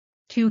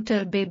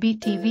Tutor baby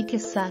TV के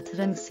साथ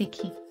रंग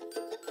सीखी।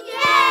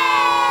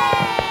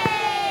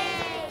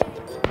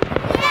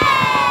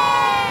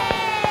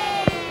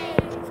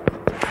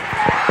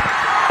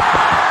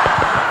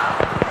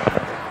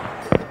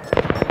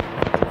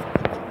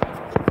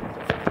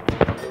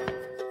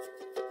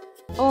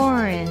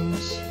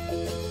 Orange,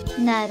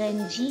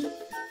 नारंगी,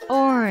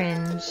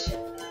 orange,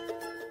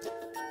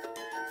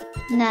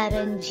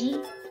 नारंगी,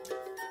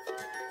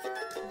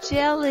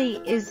 jelly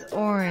is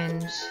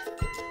orange,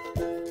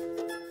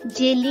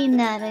 जेली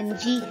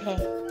नारंगी है।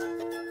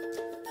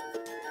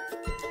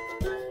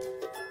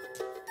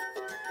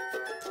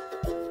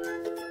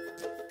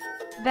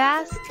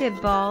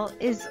 basketball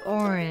is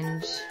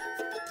orange,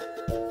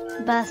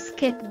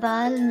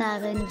 बास्केटबॉल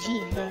नारंगी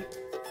है।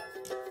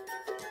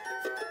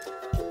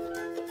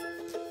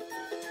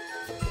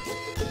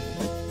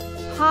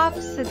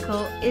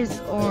 popsicle is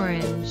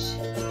orange,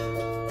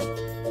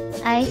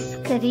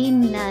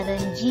 आइसक्रीम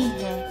नारंगी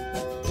है।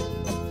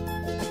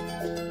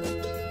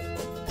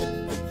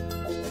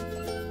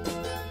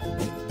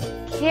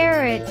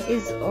 carrot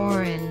is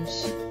orange,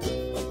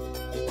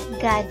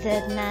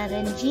 गाजर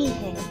नारंगी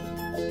है।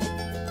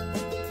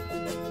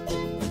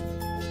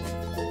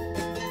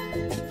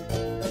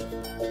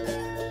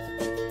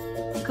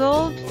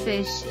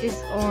 goldfish is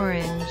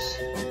orange,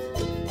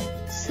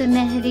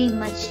 सुनहरी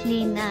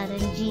मछली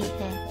नारंगी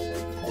है।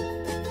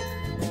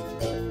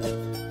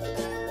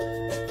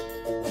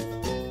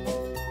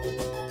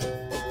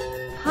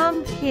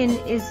 pumpkin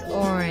is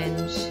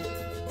orange,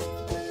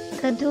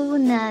 कद्दू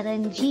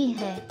नारंगी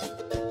है।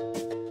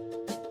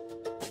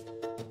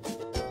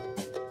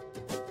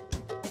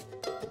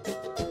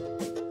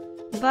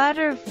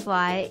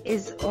 butterfly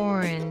is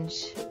orange,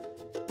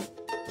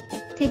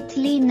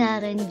 तितली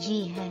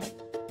नारंगी है।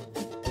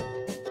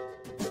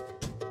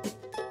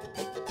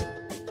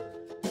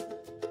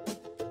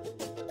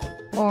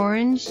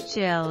 orange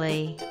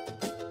jelly,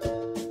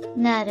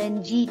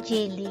 नारंगी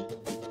जेली।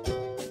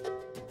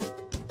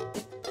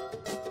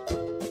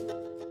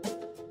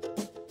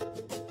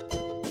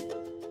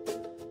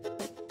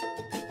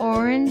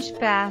 orange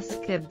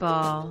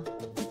basketball,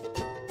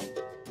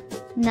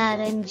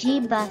 नारंगी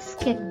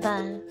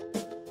बास्केटबॉल।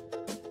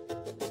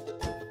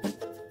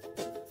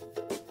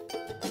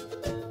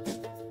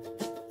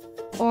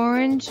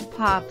 orange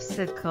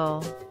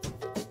popsicle,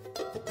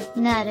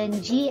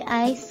 नारंगी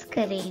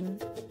आइसक्रीम।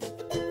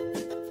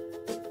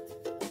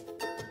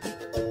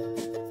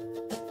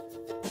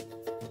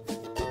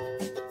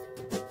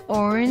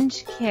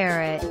 orange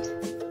carrot,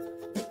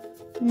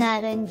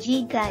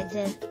 नारंगी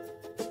गाजर।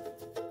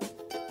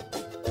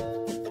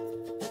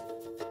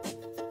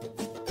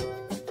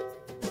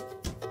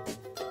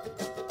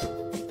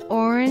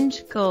 orange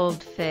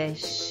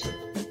goldfish,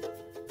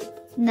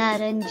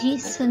 नारंगी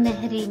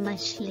सुनहरी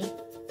मछली।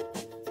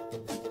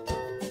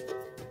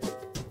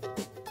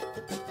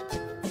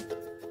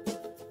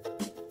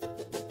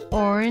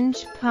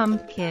 orange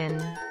pumpkin,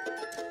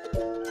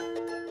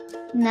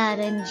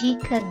 नारंगी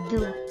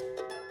कद्दू।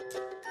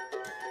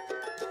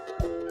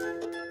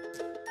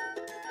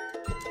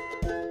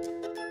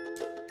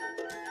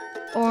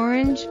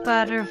 orange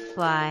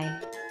butterfly,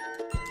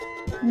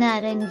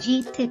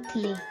 नारंगी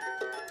तितली।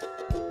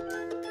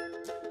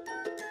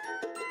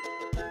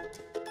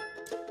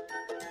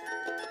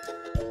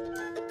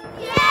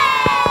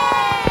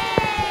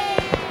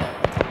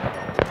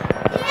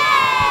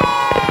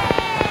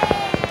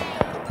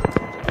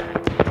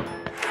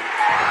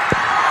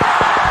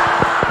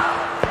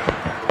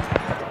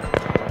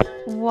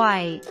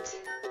 white,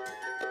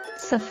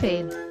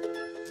 सफेद,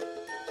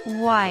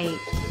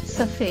 white,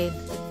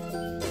 सफेद,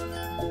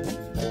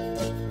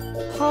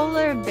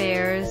 polar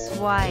bears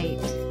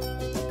white,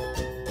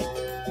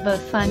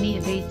 बर्फानी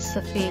रेत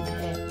सफेद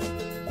है।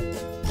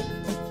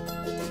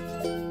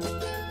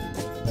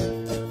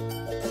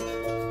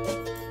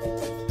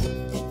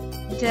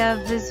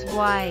 dove is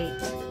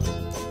white,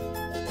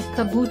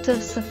 कबूतर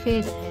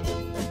सफेद है।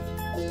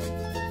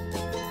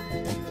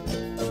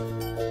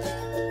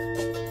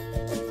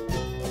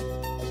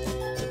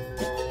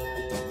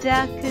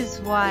 duck is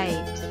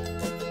white,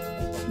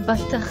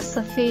 बत्तख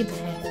सफेद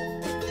है।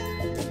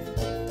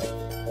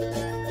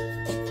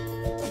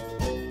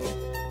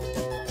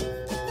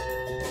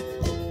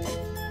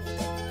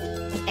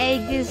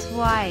 egg is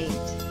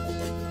white,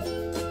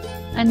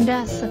 अंडा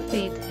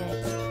सफेद है।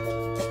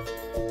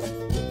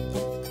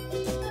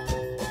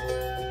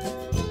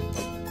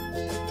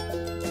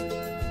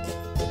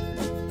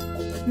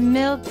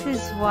 milk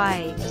is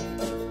white,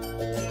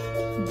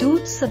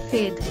 दूध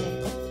सफेद है।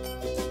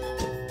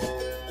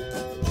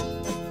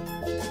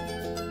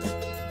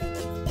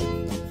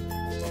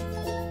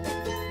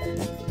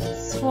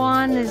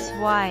 swan is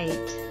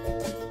white,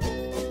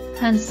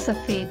 हंस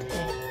सफेद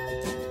है।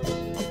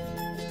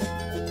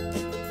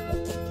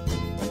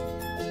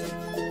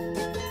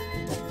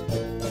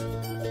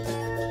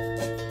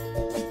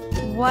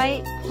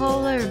 white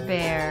polar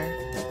bear,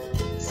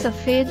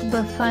 सफेद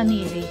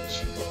बर्फानी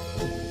रीछ।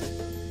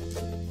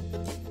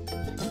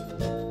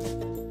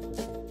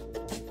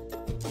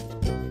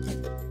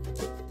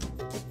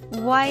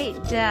 white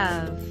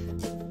dove,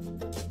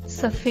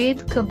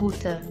 सफेद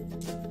कबूतर,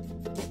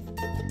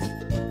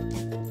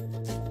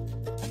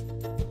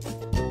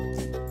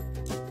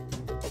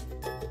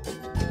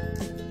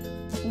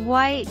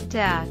 white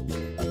duck,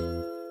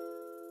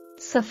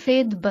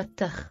 सफेद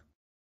बत्तख,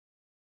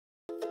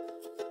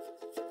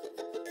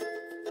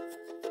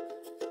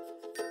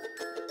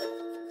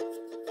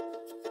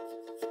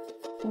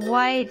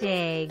 white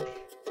egg,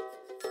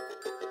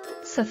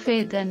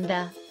 सफेद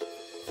अंडा,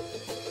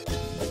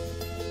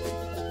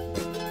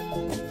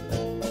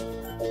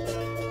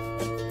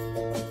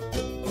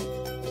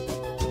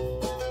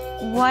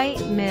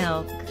 white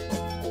milk,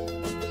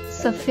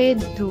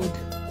 सफेद दूध,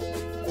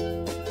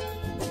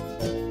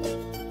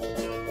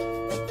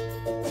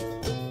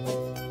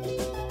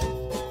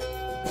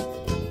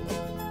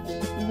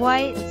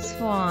 white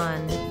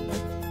swan,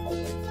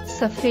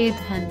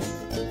 सफेद हंस,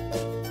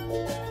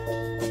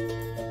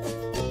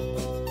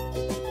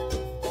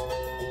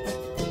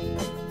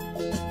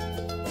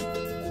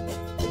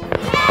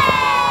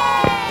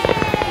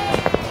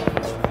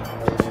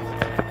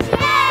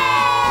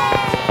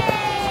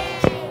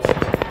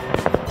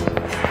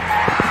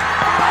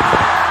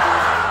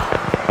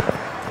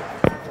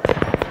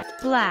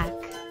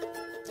 black,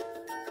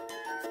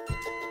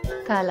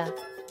 काला,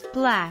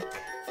 black,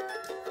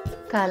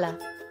 काला,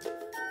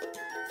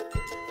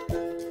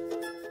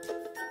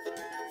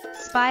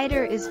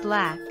 spider is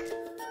black,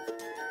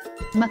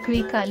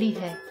 मकड़ी काली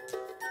है,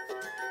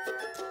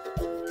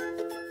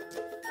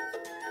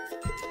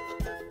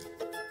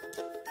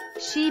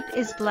 sheep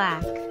is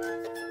black,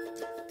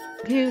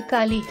 भेड़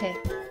काली है,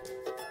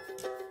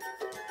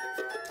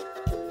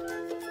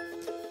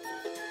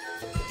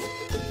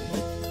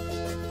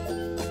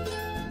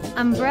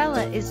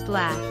 umbrella is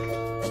black,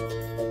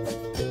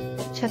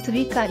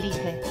 छतरी काली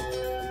है,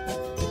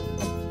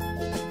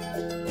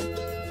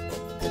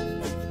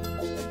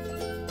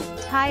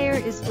 tire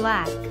is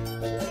black,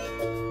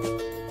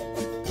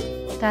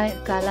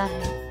 टायर काला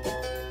है,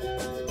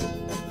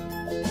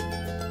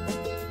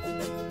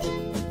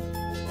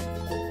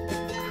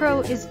 crow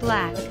is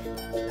black,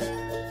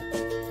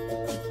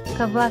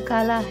 कौवा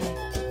काला है,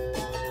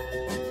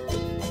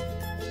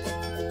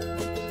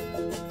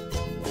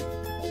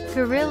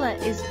 gorilla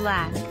is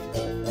black,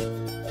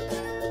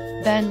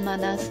 बैन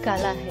मानस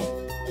काला है,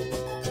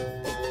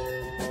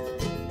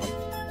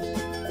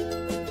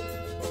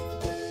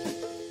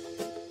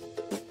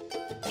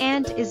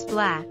 ant is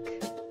black,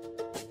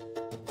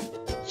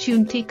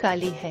 चूंटी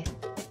काली है,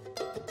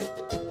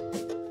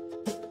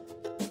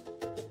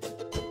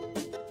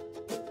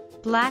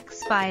 black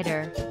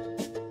spider,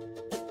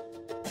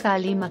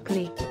 काली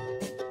मकड़ी,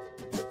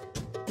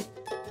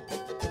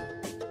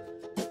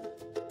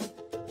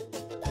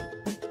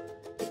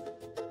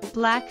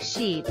 black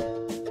sheep,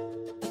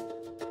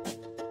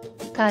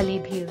 काली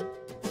भीड़,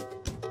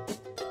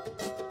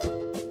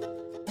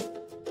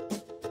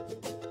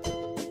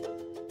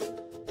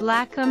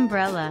 black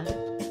umbrella,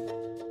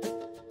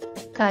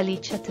 काली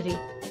छतरी,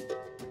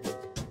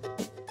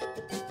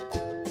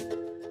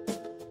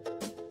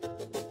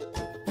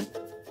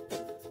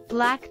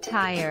 black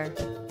tire,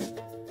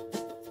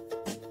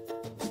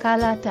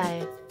 काला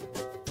टायर,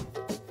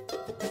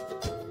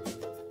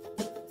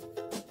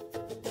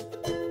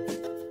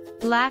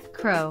 black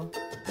crow,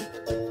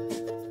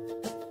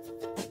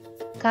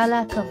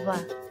 काला कौवा,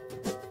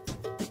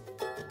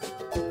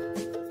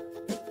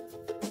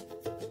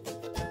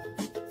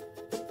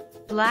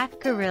 black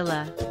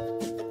gorilla,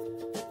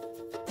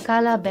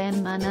 काला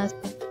बैन मानस,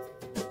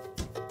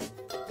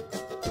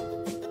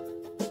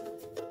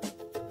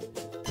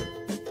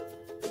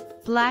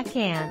 black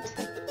ant,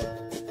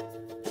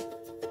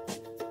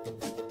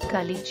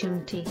 काली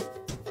चूंटी,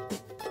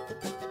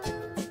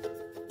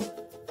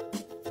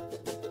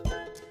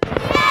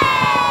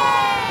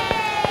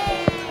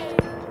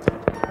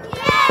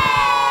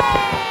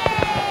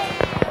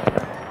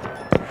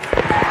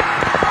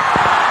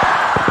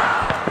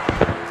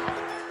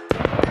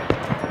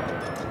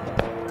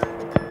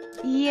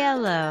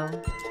 yellow,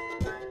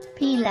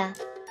 पीला,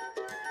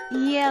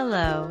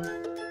 yellow,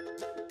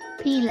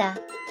 पीला,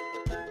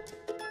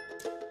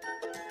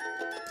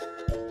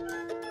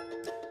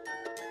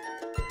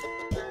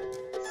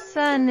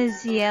 sun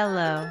is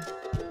yellow,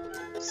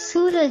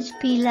 सूरज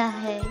पीला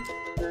है,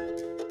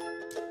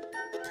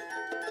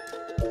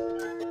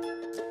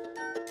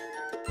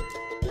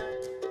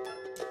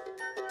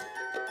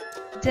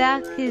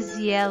 duck is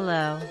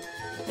yellow,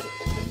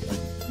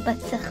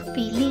 बत्तख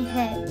पीली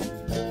है,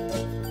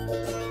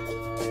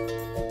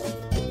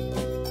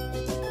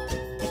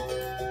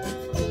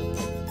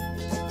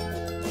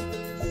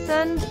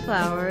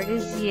 sunflower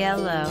is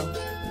yellow,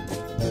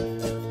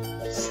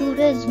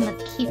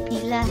 सूरजमुखी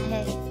पीला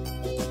है,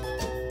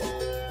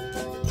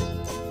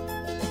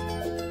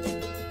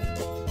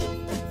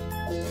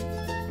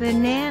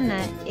 banana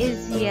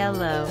is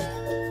yellow,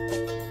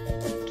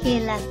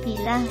 केला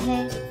पीला है,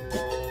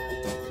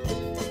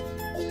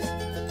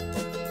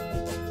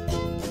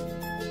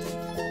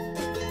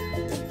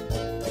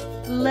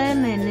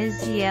 lemon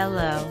is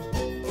yellow,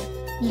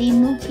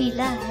 लीमू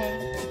पीला है,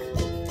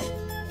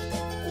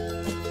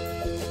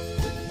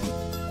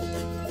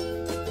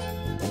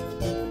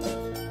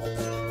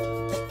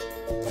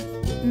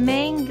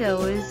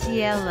 Mango is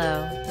yellow.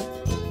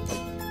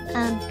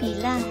 आम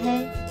पीला है,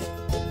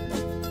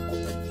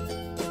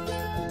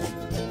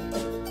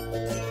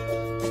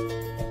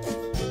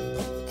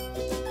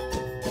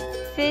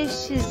 Fish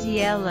is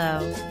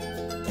yellow.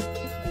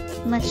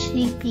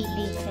 मछली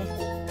पीली है,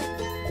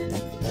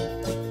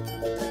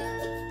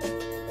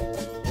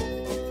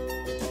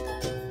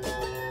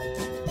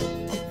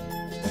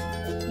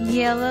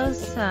 Yellow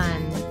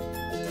sun.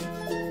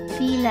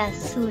 पीला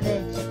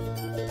सूरज,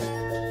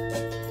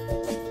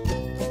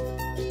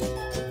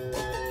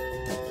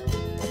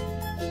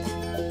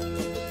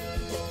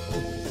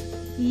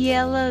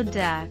 Yellow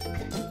duck.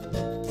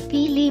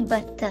 पीली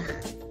बत्तख,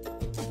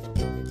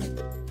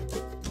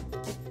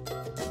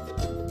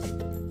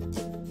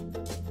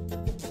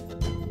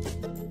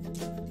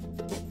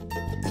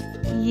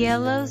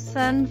 Yellow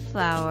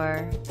sunflower.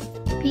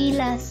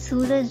 पीला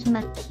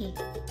सूरजमुखी,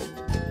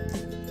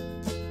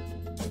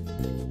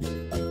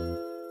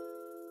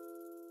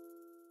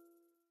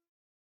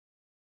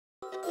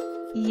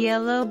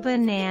 Yellow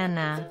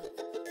banana.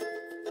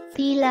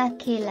 पीला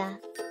केला,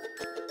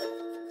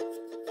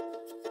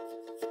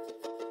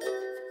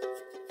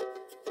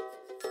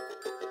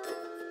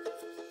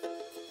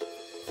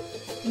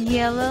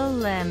 Yellow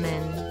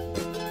lemon.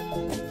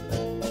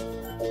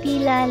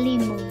 पीला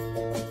लीमू,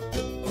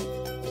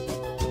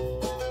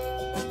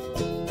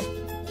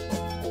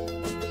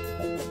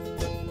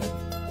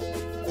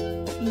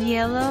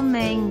 Yellow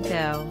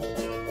mango.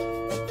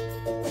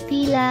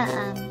 पीला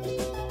आम,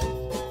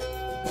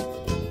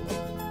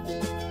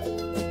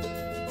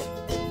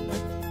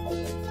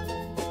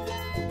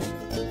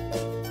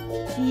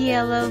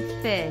 Yellow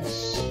fish.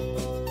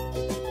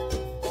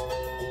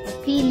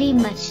 पीली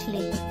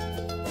मछली,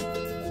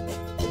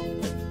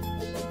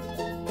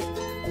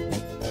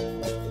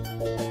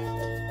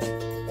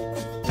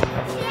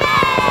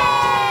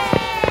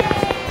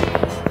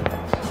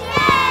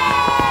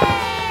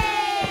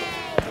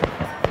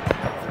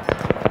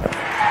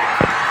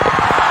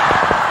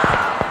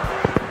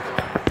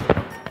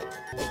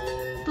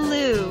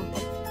 Blue.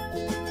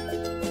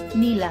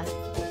 Neela,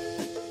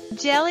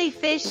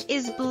 Jellyfish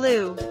is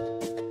blue.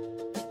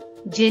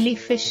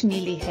 Jellyfish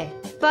नीली है,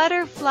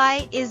 Butterfly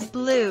is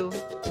blue.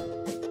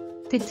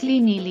 तितली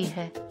नीली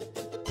है,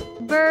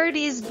 Bird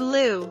is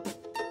blue.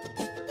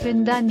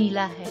 परिंदा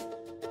नीला है,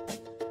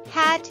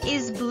 Hat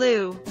is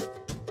blue.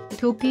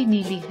 टोपी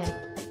नीली है,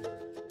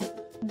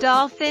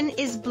 Dolphin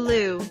is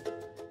blue.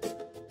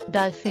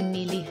 डॉल्फिन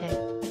नीली है,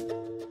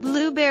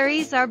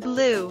 Blueberries are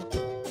blue.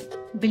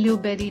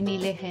 ब्लूबेरी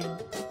नीले हैं,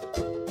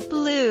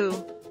 Blue.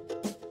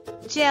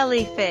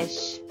 Jellyfish.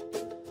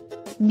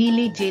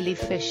 नीली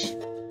जेलीफिश,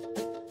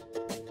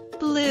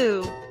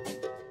 Blue.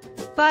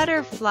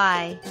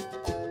 Butterfly.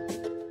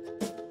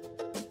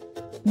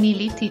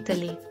 नीली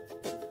तितली,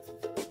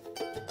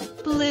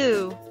 Blue.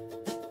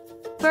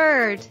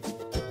 Bird.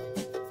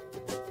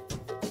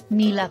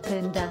 नीला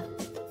परिंदा,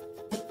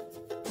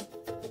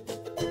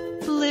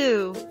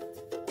 Blue.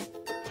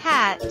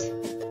 Hat.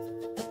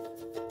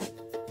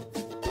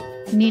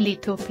 नीली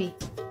टोपी,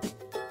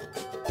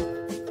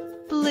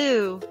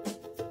 Blue.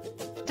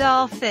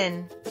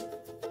 Dolphin.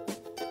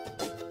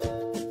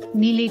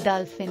 नीली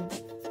डॉल्फिन,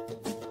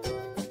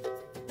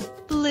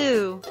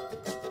 Blue.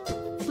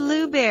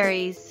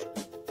 Blueberries.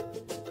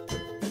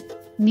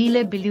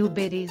 नीले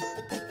ब्लूबेरीज,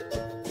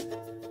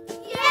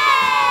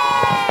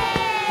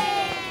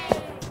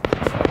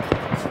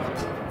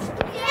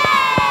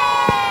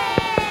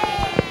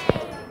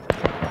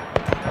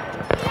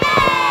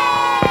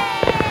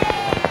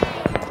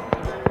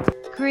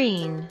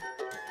 Green.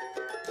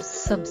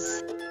 सब्ज,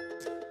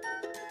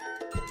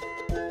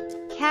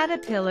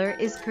 Caterpillar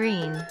is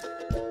green.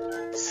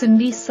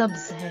 सुंडी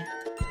सब्ज है,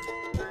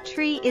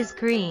 Tree is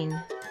green.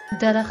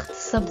 दरख्त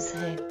सब्ज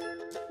है,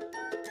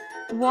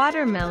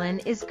 Watermelon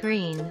is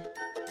green.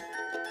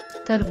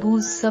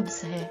 तरबूज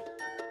सब्ज है,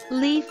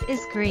 Leaf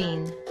is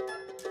green.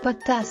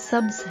 पत्ता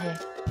सब्ज है,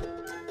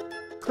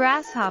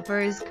 Grasshopper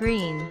is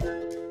green.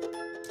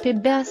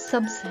 टिड्डा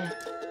सब्ज है,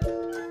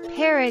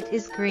 Parrot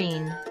is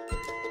green.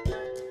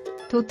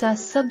 तोता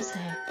सब्ज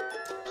है,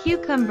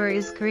 Cucumber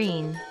is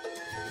green.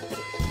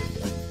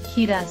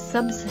 खीरा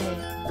सब्ज है,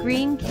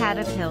 Green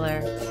caterpillar.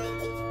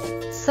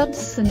 सब्ज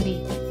सुंडी,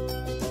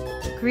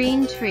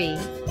 Green tree.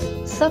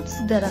 सब्ज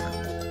दरख्त,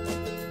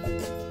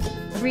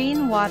 Green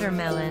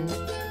watermelon.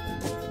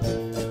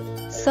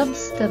 सब्ज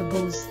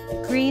तरबूज,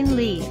 Green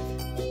leaf.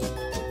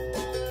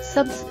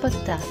 सब्ज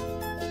पत्ता,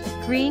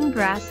 Green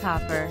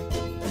grasshopper.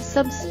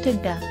 सब्ज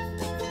टिड्डा,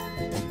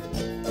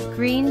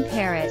 Green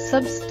parrot.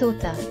 सब्ज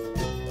तोता,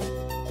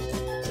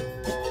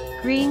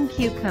 Green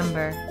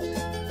cucumber.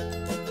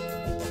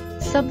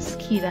 सब्ज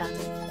खीरा,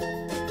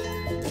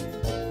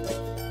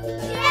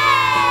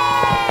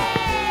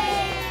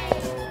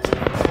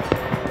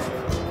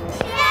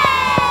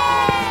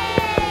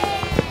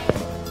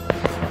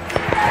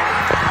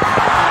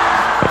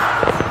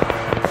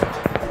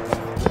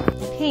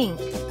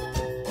 Pink.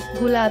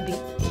 गुलाबी,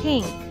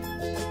 Pink.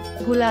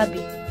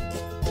 गुलाबी,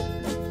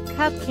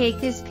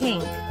 Cupcake is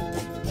pink.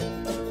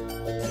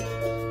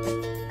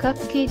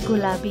 कपकेक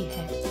गुलाबी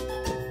है,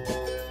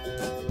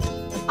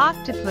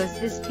 Octopus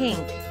is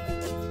pink.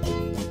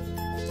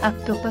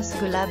 ऑक्टोपस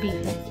गुलाबी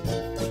है।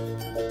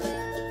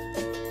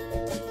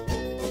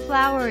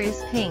 Flower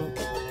is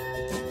pink.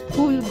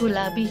 फूल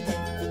गुलाबी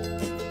है।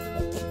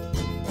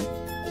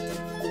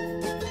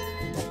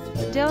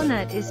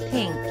 Donut is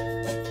pink.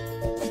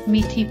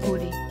 मीठी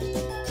पूरी।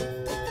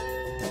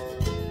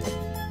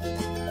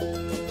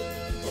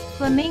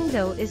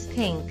 Flamingo is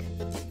pink.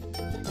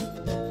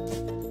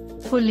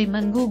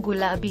 फुलिमंगू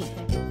गुलाबी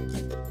है।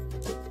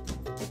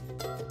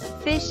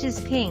 Fish is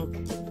pink.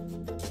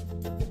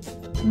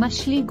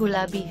 मछली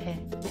गुलाबी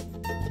है।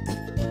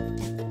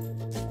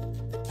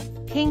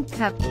 Pink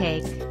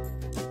cupcake.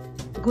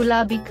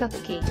 गुलाबी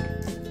कपकेक।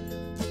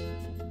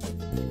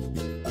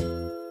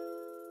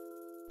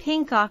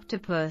 Pink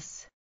octopus.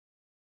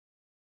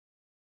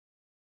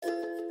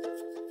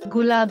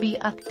 गुलाबी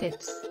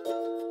ऑक्टोपस।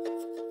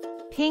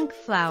 Pink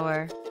flower.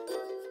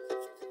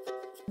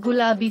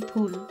 गुलाबी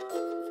फूल।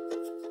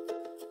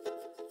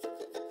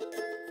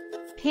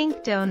 Pink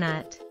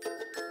donut.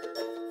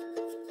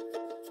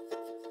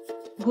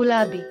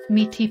 गुलाबी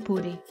मीठी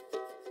पूरी।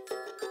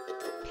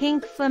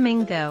 Pink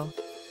flamingo.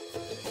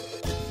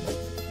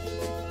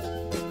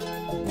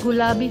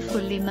 गुलाबी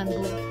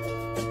फुलिमंगू।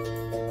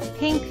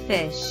 Pink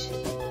fish.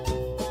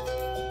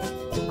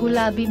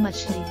 गुलाबी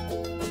मछली।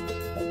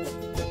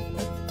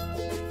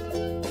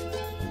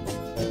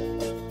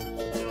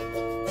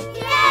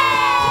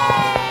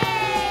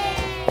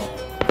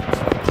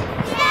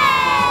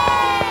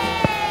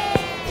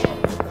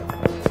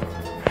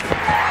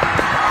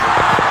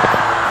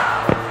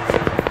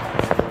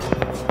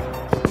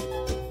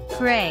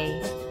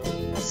 Gray.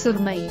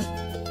 सुरमई।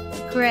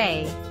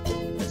 Gray.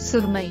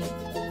 सुरमई।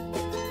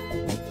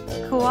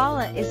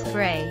 Koala is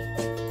gray.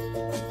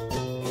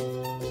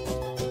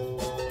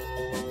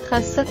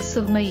 खसक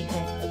सुरमई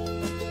है।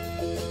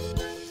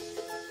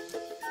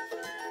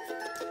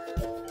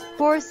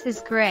 Horse is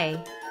gray.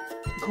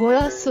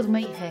 घोड़ा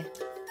सुरमई है।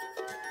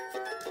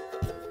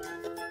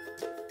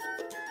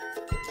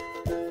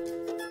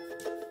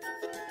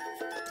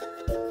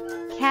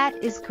 Cat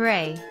is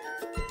gray.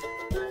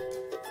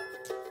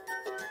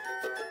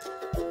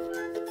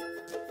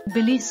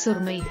 बिल्ली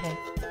सुरमई है।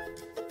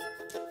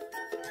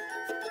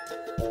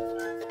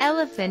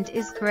 Elephant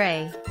is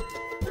gray.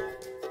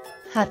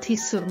 हाथी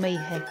सुरमई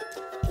है।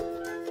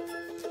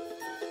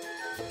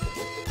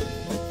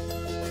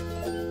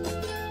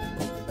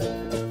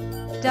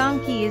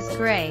 Donkey is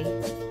gray.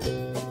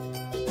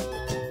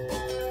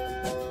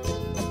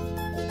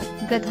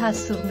 गधा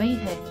सुरमई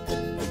है।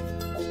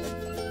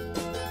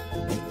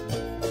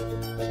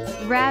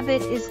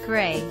 Rabbit is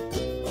gray.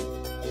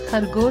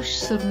 खरगोश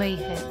सुरमई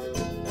है।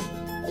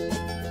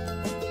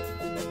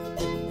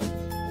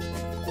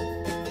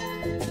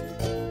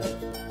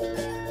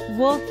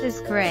 Wolf is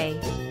gray.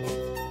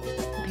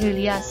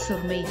 भेड़िया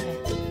सुरमई है।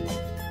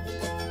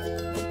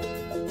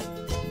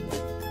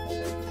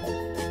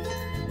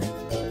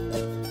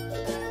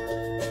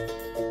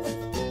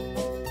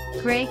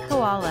 Gray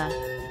koala.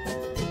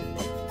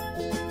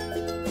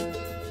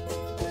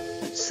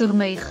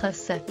 सुरमई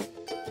खसक।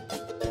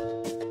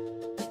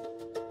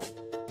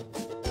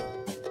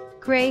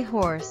 Gray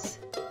horse.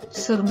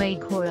 सुरमई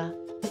घोड़ा।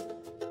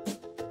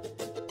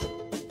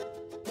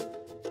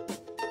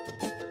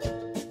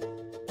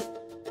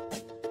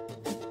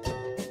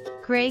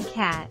 Gray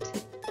cat.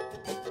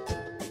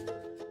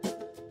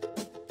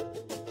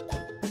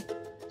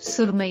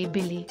 सुरमई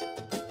बिल्ली।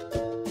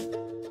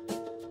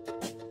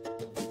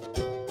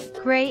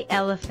 Gray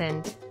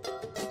elephant.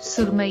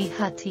 सुरमई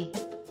हाथी।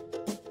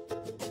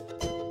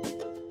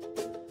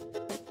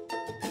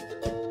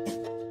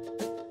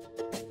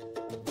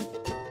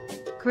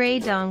 Gray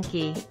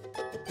donkey.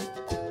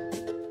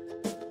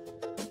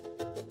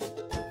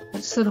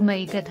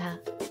 सुरमई गधा।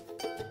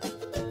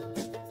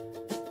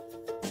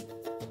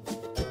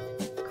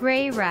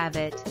 Gray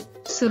rabbit.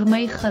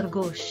 सुरमई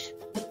खरगोश।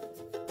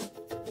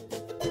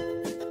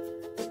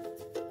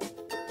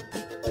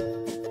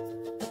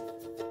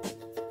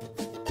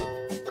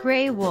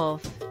 Gray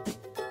wolf.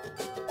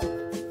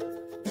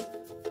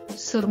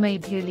 सुरमई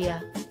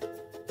भेड़िया।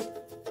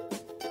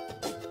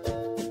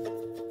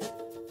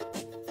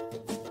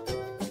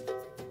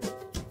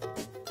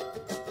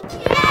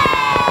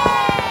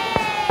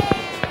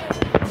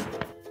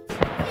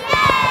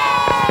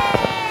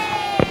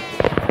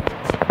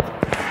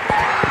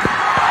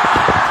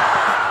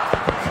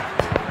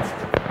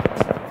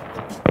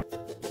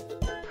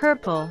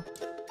 Purple.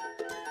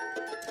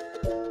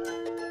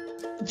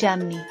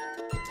 जामनी।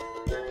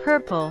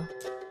 Purple.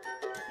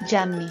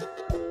 जामनी।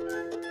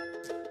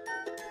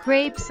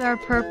 Grapes are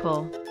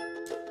purple.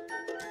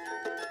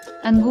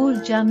 अंगूर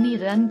जामनी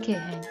रंग के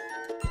हैं।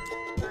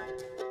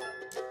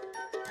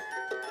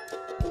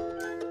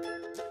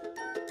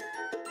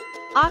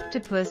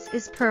 Octopus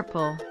is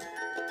purple.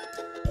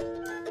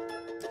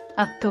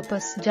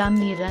 ऑक्टोपस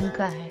जामनी रंग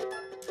का है।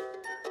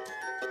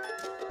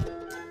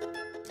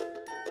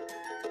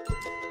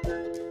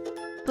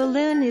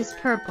 Balloon is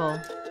purple.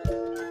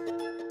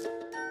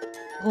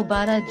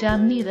 गुब्बारा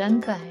जामनी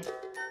रंग का है।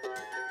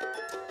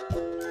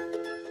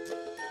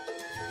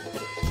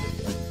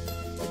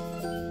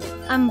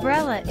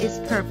 Umbrella is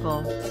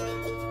purple.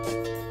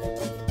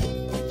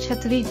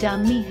 छतरी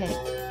जामनी है।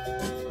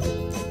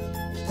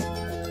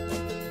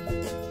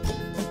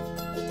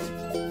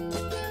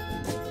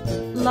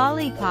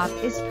 Lollipop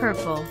is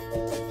purple.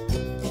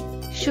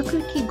 शुक्र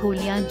की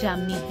गोलियां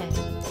जामनी है।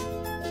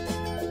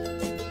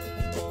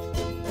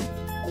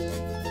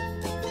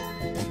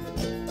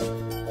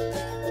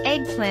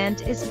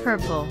 Eggplant is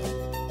purple.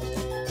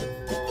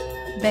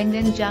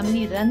 बैंगन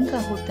जामनी रंग का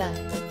होता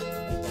है।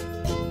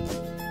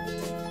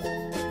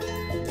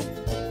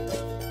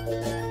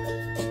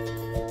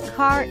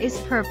 Car is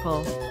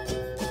purple.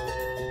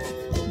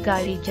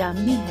 गाड़ी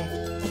जामनी है।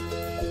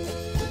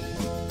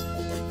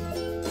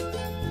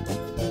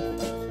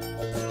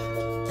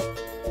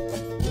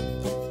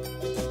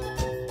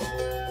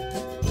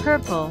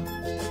 Purple.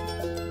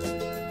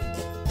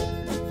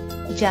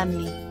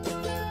 जामनी,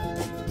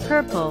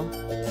 Purple.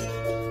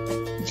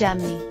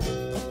 जामनी,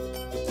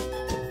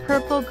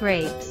 Purple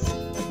grapes.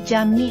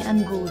 जामनी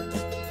अंगूर।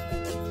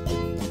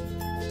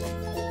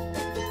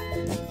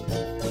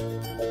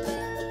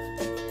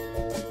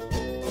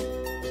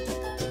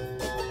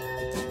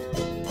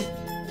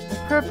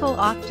 Purple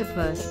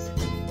octopus.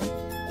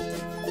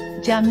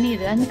 जामनी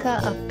रंग का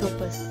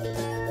ऑक्टोपस।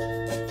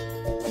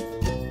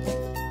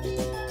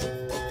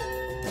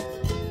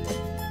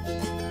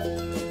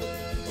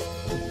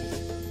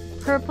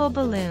 Purple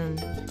balloon.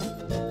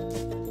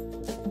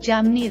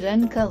 जामनी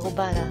रंग का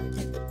गुब्बारा।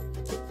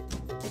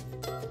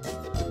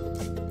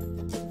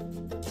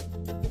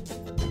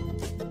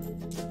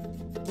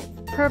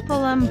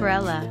 Purple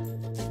umbrella.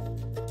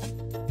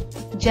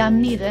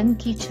 जामनी रंग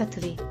की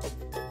छतरी।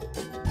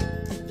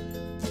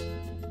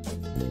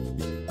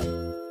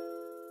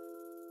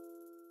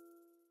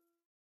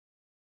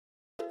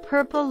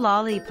 Purple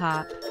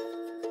lollipop.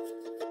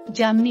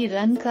 जामनी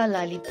रंग का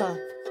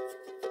लॉलीपॉप।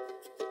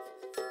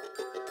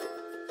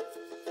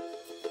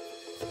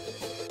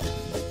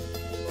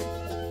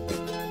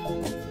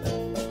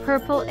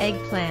 Purple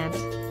eggplant.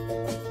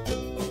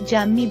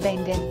 जामनी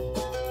बैंगन।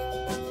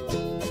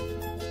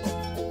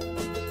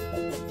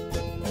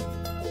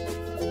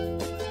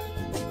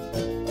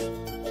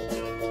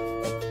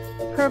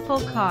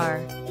 Purple car.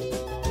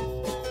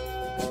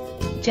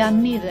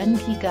 जामनी रंग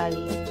की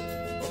गाड़ी।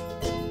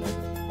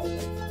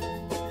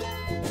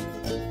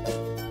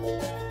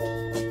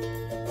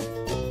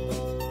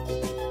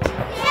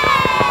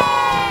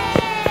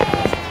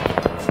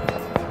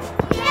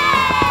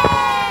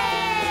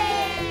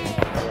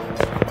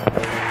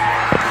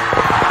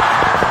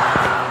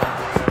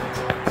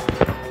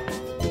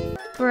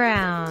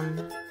 Brown.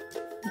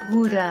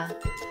 भूरा,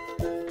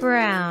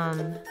 Brown.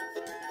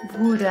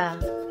 भूरा।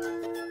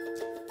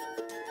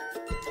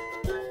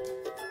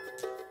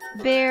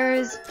 Bear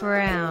is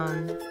brown.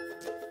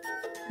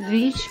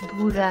 रीछ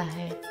भूरा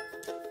है।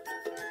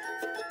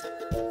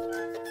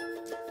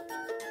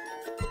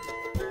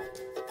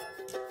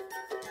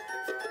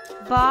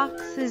 Box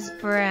is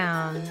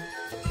brown.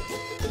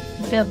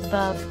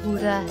 डब्बा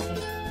भूरा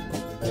है।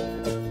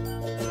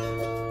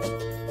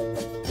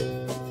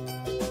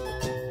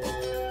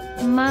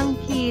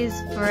 Monkey is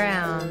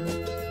brown.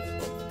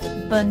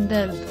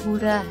 बंदर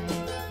भूरा है।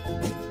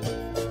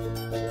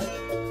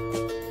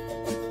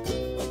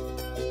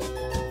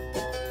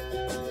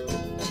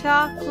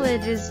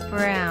 Chocolate is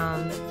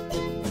brown.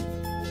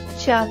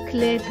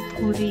 चॉकलेट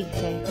भूरी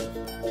है।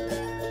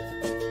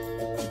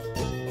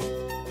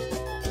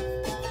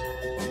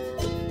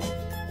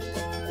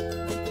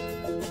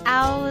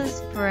 Owl is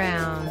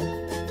brown.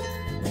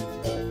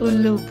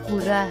 उल्लू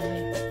भूरा है।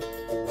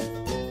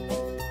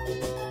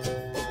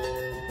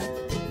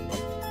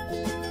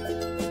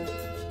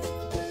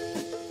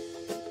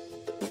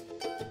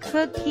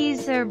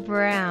 Cookies are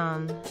brown.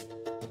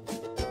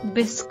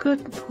 बिस्कुट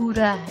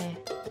भूरा है।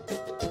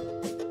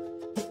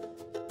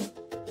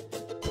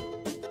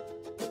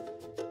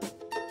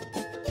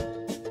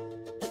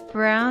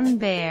 Brown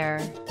bear.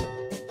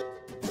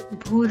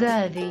 भूरा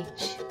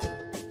रीछ।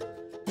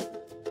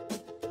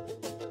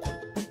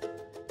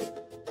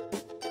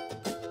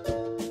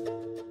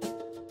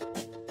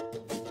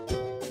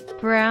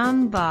 Brown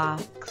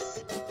box.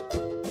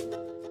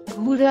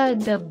 भूरा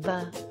डब्बा।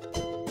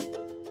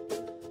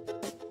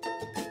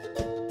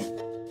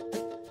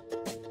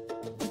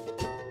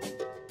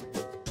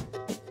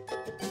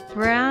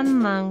 Brown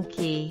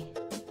monkey.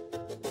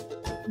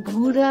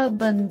 भूरा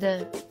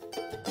बंदर।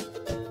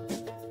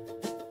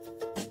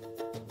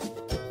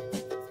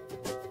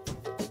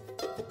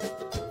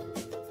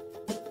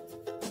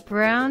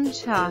 Brown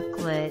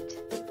chocolate.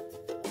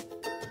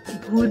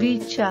 भूरी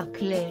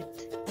चॉकलेट।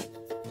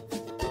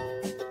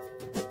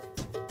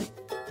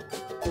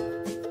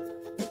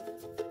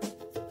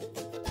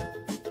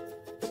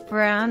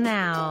 Brown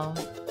owl.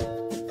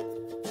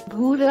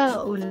 भूरा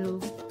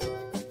उल्लू।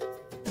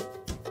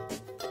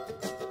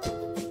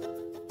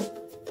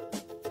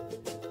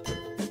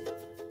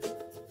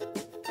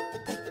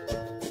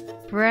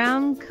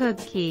 Brown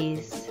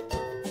cookies.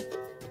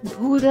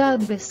 भूरा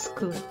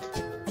बिस्कुट।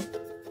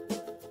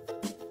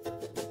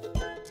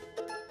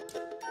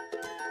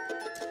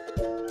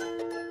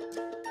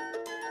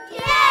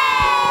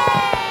 Yay!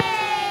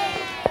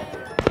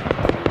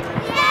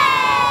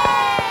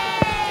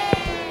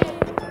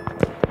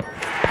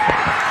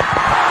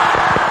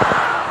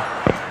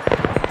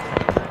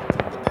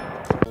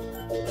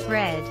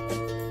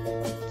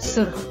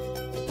 सुर्ख,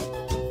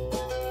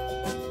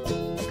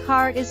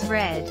 Car is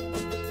red.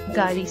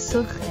 गाड़ी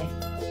सुर्ख है,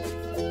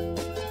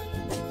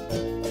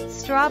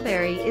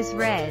 Strawberry is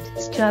red.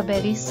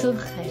 स्ट्रॉबेरी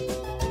सुर्ख है,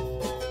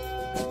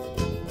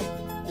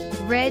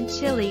 Red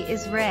chili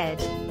is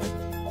red.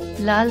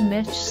 लाल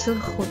मिर्च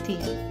सुर्ख होती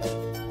है,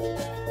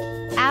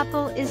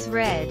 Apple is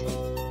red.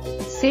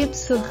 सेब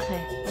सुर्ख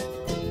है,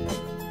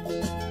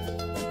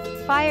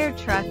 Fire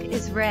truck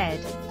is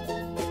red.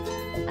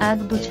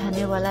 आग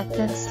बुझाने वाला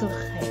ट्रक सुर्ख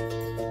है,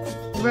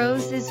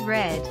 Rose is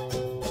red.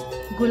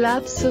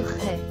 गुलाब सुर्ख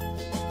है,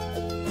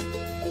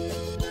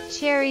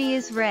 Cherry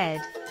is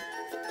red.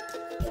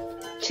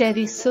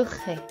 चेरी सुर्ख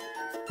है,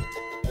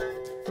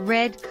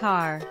 Red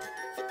car.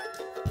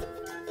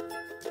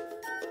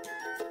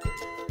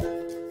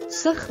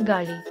 सुर्ख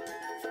गाड़ी,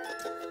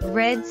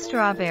 Red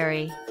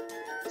strawberry.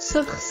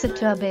 सुर्ख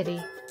स्ट्रॉबेरी,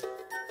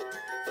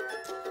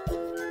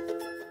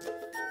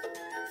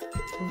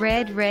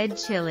 Red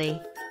chili.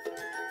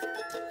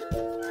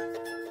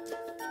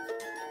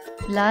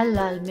 लाल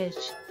लाल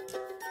मिर्च,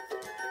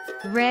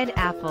 Red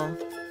apple.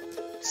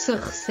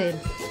 सुर्ख सेब,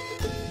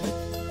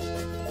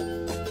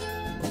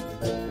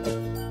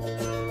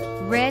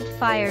 Red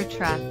fire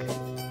truck.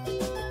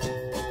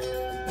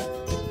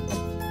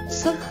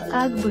 सुर्ख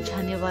आग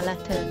बुझाने वाला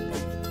ट्रक,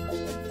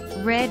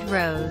 Red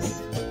rose.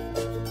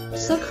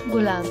 सुर्ख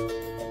गुलाब,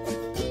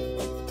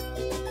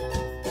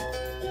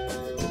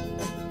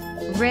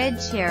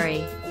 Red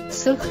cherry.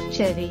 सुर्ख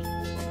चेरी,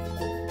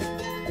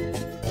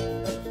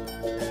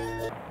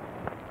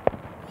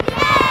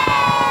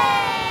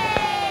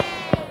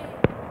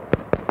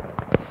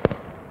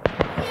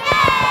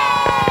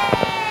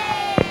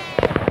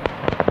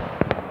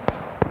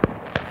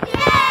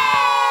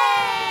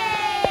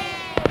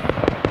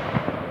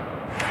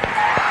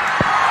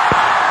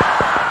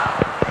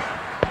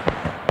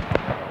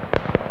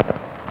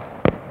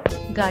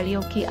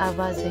 गाड़ियों की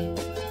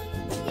आवाजें,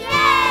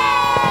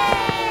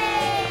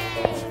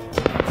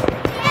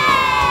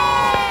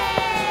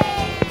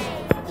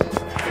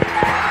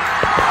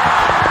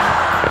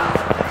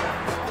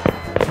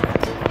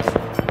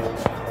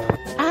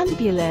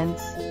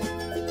 ambulance,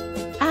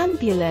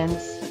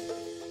 ambulance,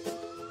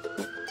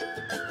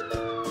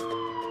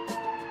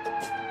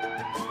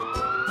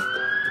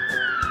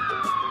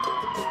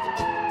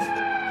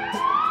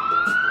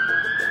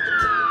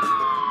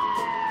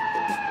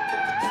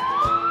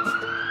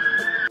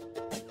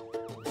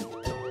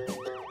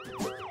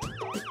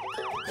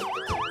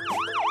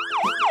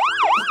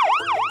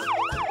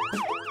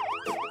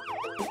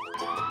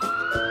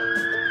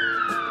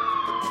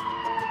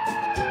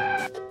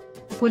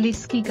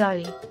 पुलिस की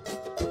गाड़ी,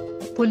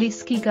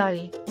 पुलिस की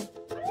गाड़ी,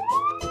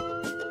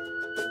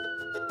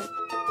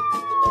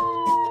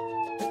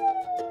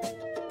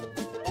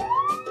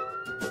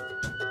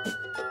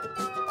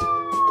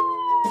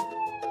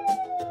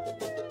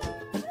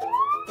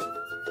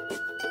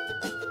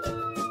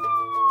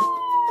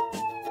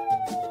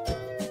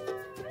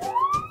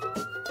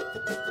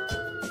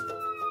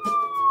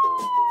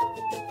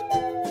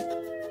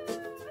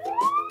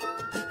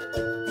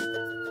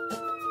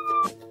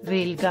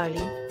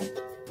 रेलगाड़ी,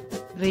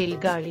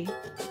 रेलगाड़ी,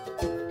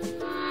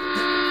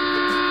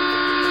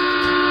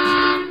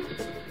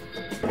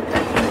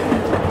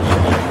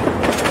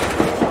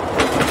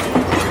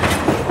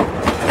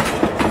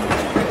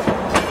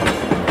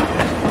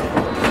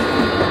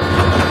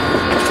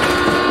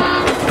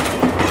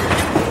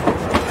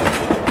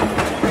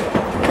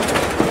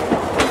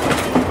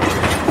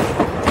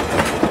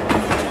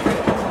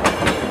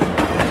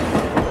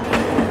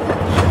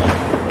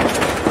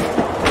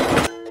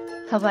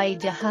 हवाई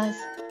जहाज,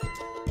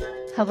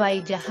 हवाई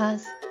जहाज,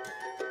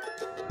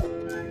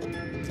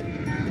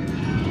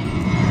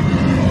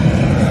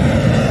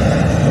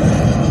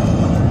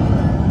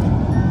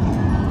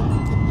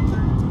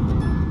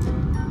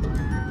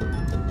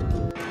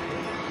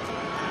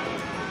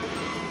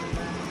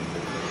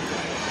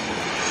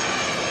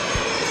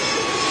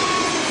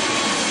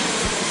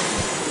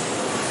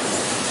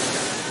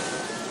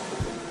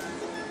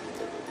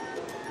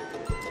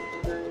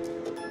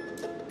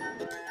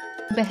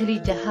 बहरी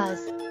जहाज,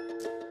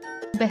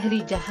 बहरी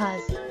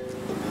जहाज,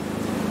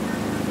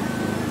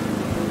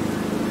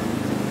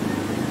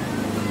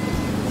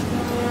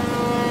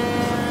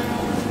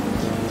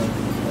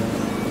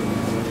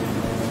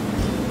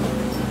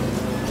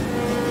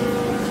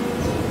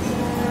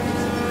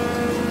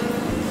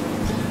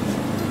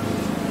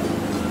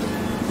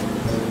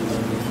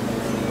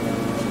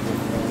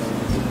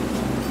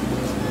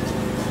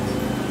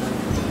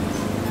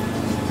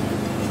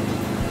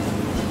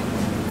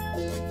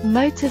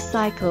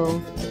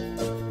 motorcycle,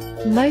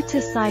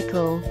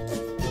 motorcycle,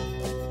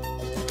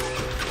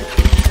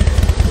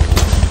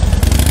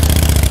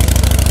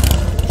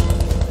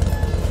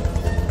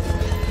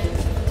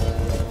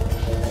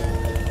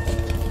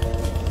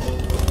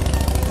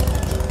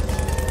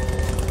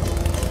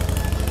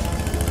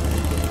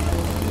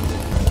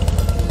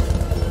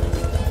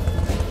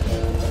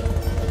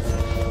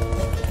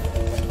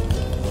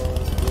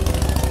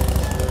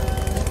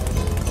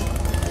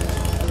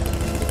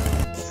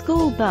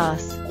 school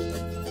bus,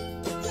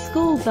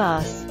 School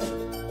bus.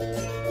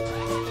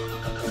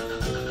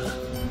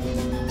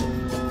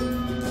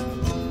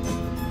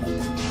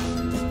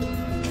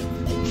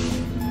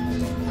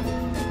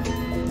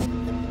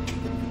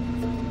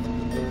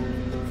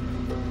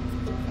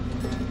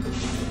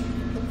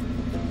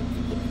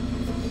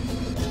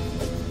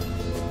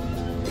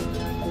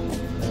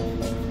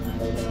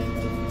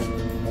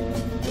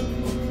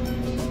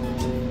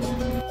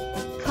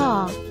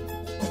 Car.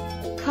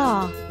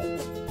 Car.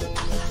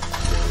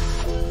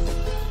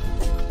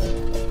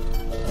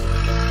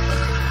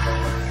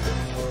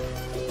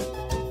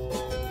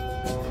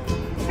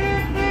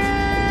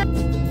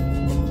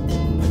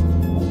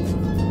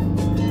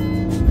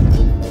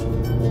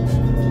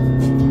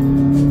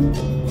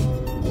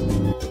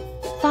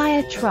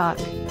 Fire truck.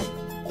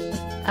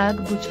 आग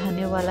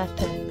बुझाने वाला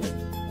truck.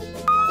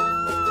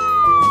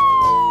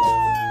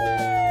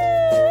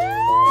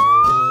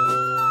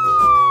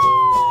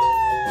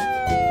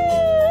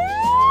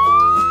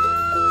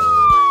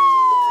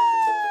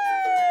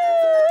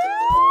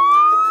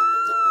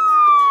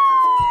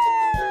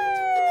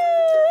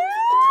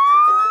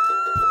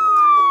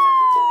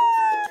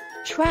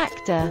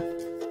 Tractor.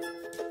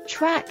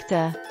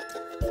 Tractor.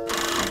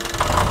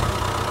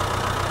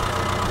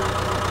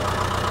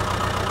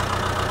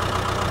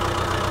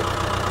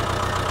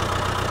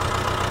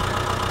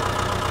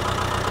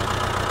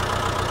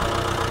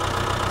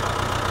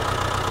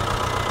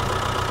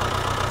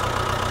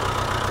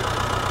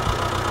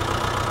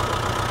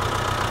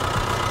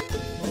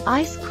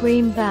 Ice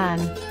cream van.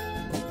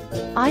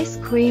 Ice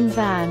cream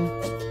van.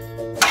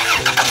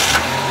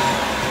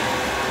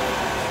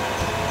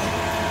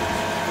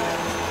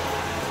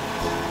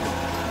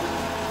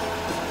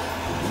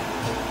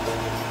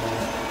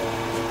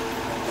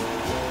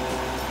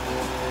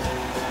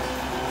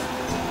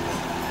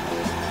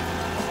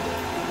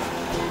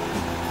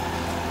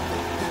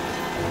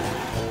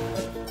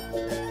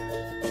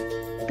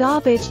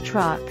 Garbage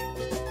truck.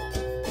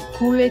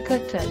 कूड़े का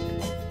ट्रक।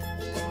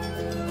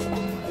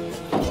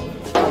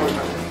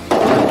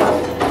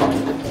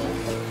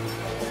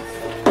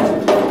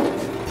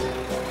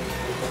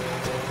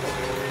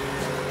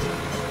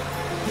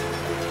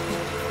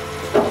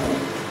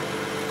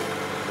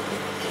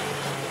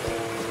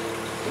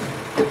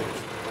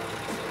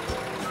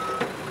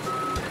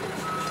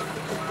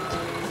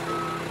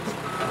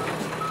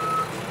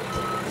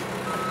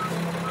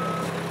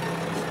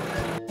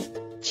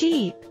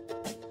 Jeep.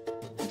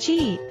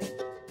 Jeep.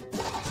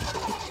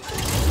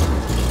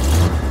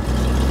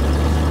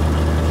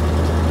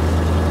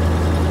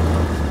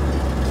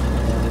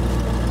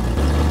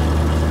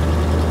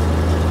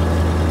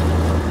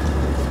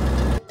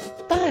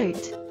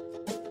 Boat.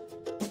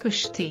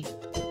 कुश्ती।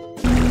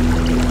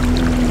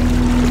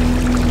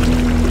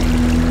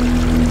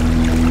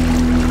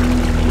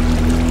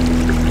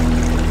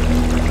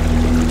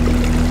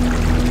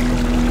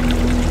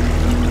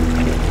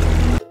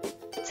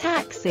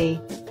 Taxi.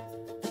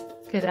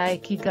 किराए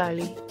की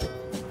गाड़ी।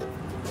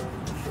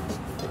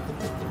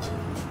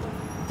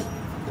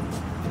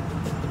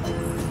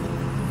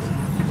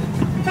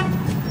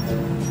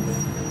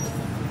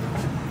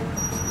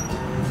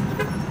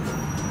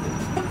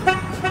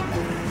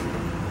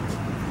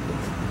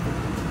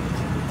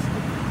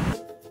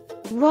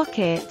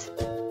 Rocket.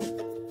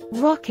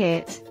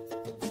 Rocket.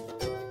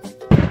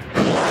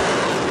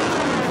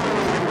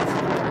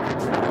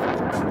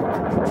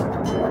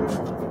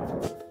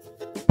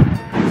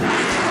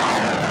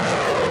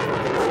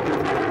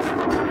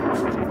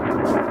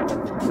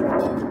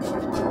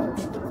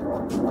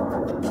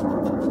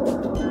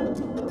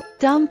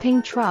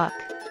 Dumping truck.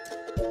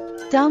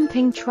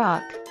 Dumping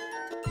truck.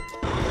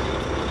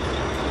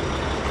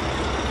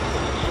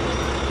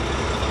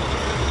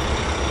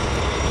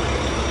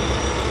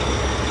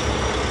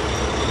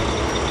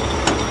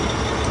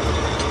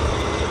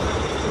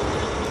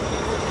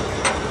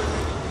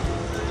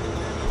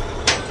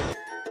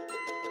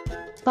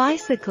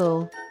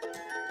 Bicycle.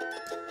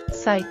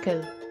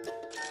 Cycle.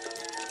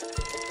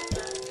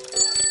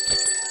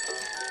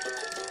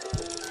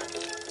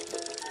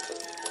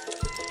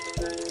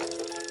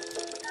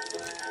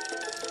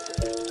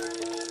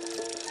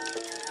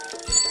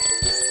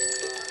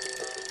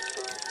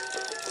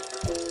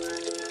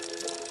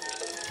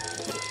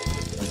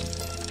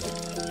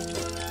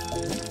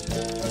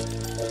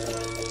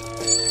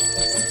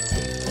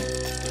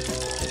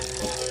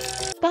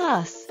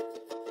 Bus.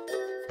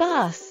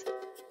 Bus.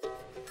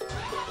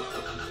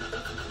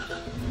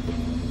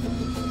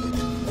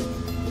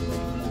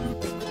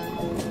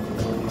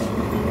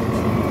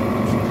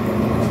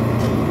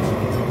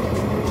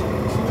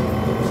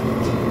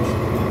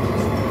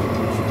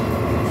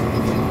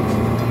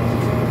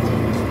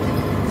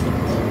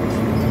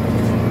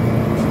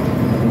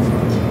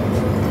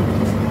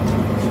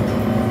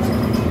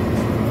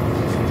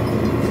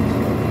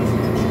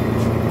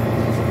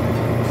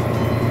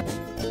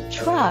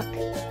 Truck.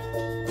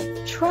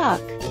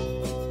 Truck.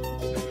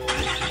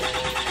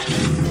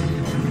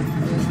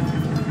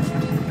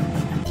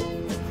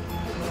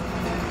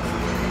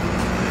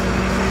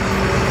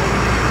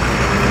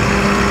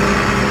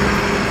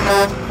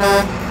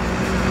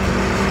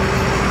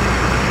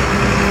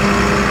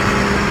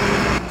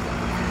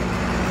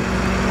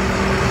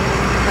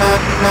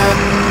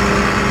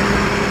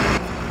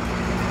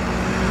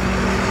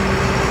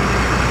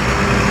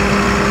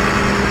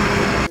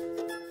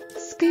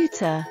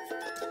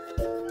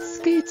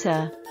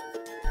 Otter.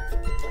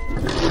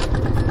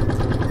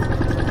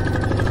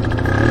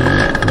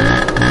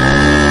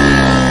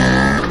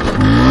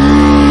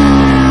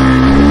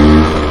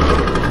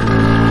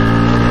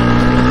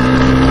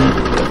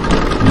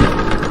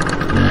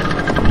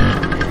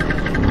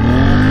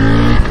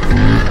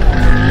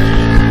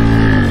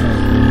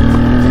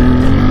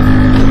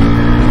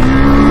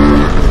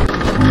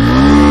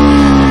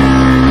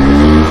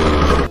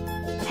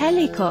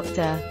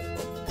 Helicopter.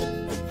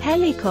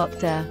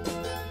 Helicopter.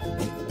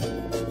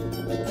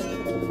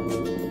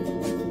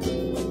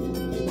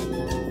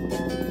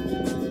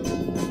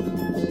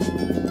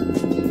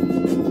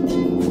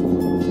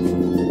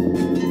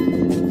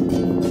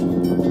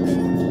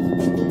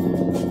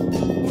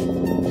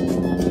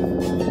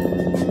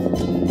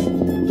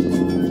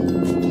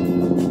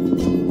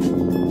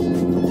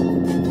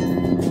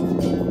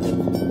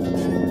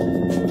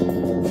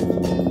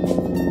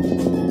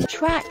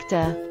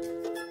 Tractor.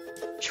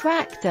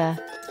 Tractor.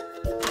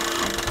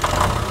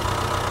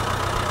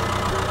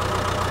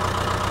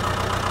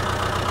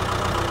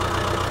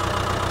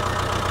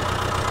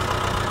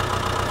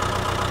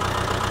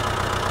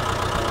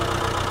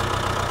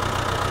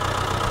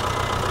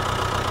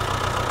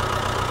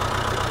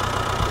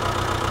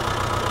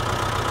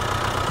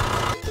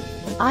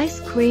 Ice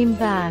cream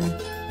van.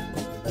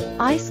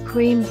 Ice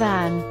cream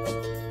van.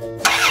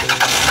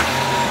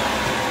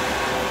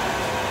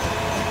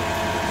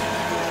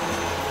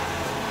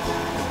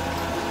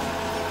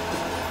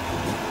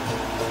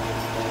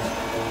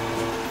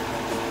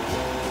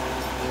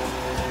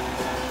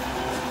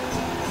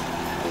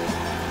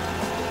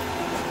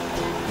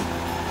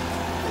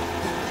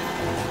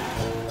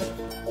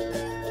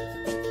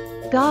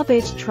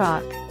 Garbage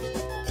truck.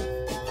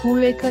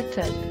 कूड़े का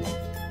truck.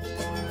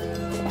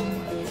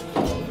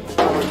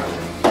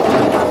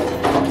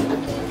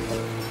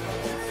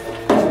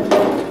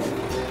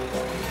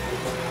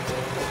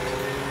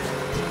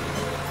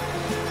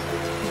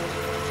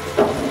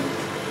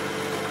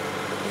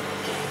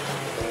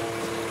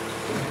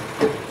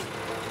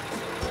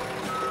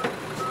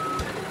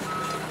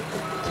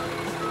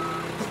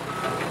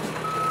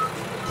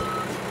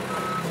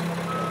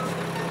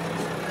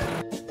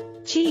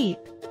 Jeep.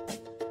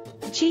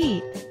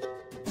 Jeep.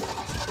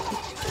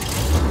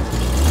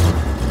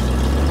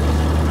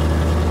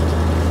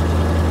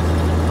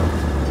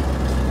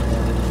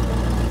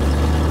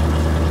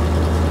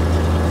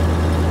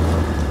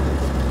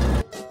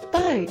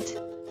 Boat.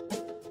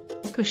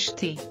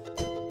 कुश्ती.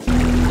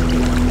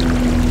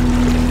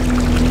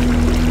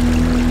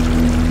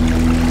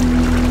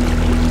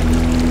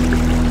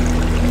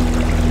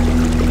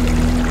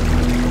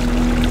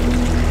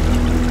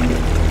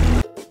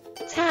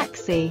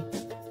 Taxi.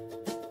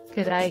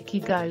 किराए की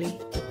गाड़ी.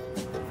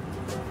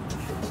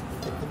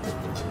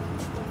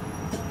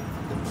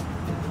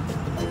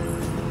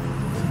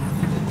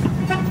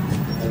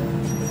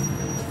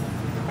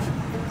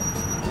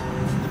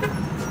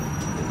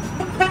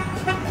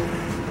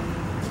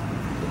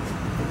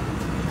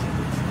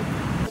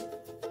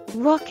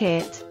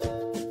 Rocket.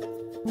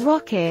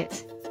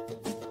 Rocket.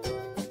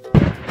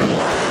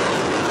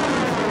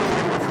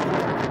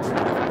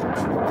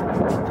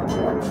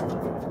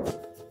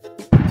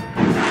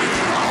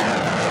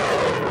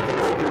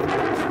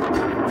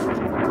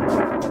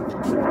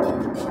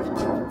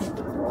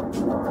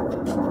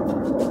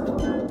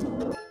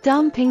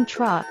 Dumping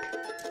truck.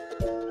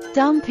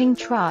 Dumping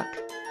truck.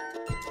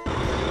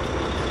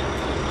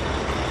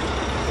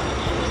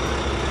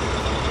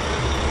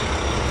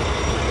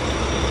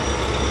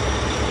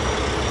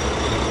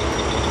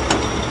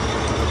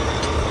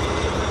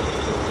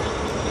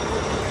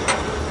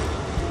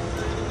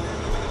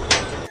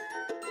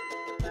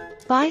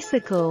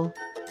 Bicycle.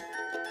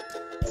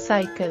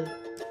 Cycle.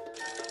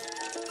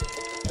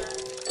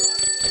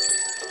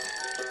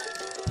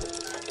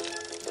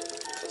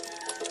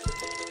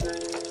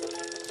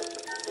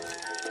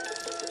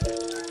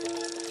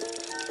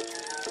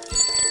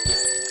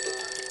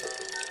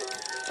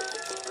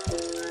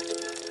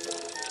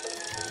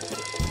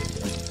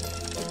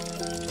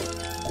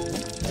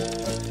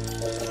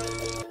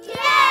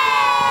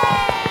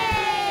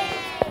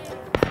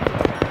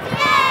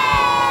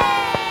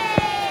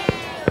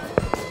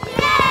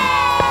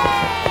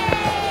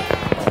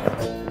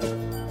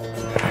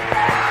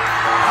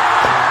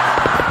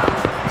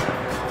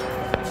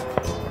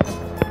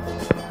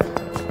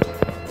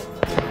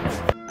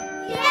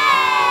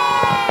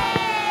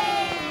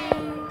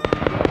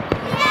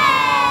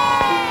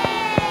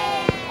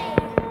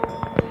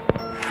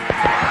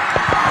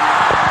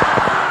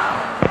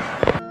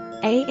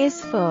 A is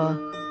for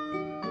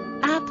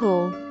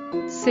apple.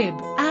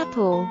 सेब.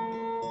 Apple.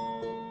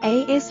 A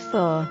is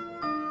for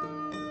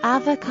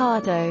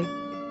avocado.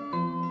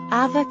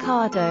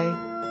 Avocado.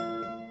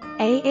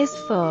 A is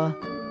for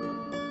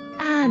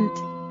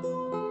ant.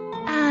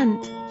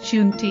 Ant.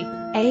 चूंटी.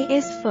 A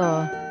is for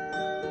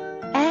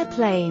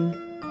airplane.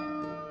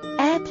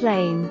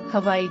 Airplane.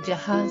 हवाई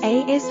जहाज. A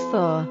is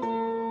for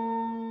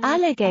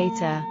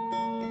alligator.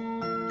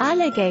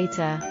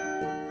 Alligator.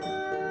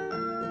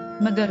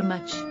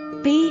 मगरमच्छ.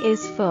 B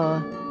is for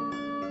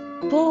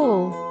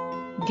ball,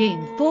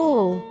 गेंद,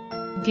 ball.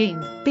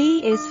 गेंद, B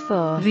is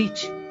for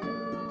reach,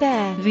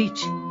 bear,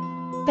 reach,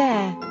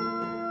 bear.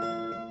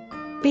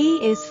 B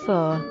is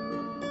for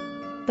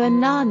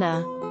banana,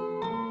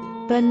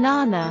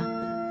 banana.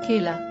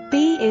 केला, B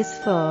is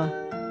for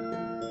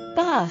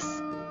bus,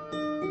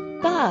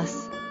 bus.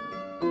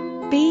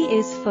 B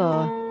is for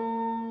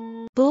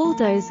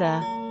bulldozer,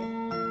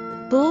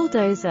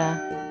 bulldozer.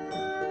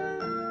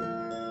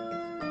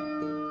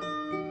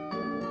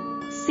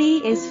 C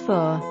is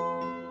for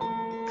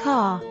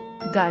car,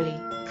 गाड़ी,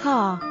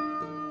 car.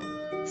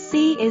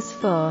 C is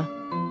for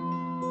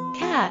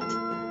cat,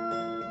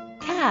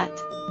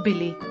 cat.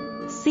 बिल्ली,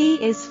 C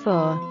is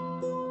for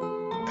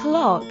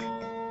clock,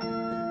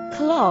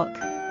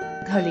 clock.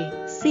 घड़ी,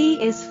 C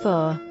is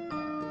for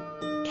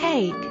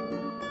cake,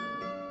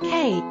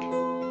 cake.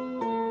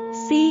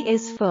 C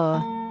is for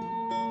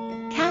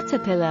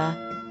caterpillar,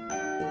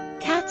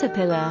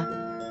 caterpillar.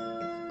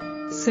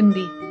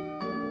 सुंडी,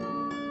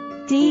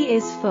 D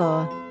is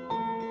for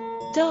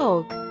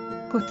dog,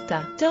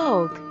 कुत्ता,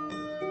 dog.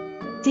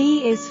 D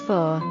is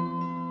for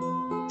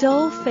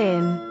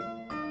dolphin,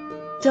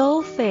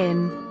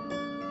 dolphin.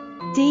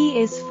 D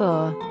is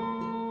for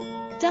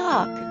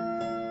duck,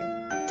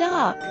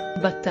 duck.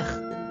 बत्तख,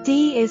 D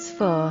is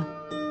for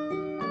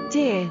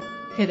deer,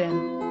 हिरन,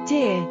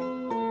 deer.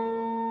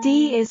 D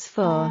is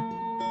for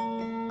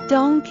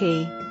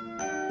donkey,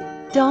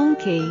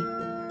 donkey.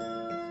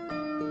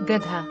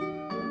 गधा,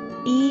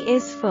 E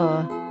is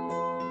for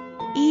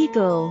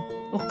eagle,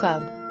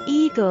 उकाब,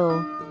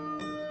 eagle.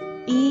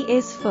 E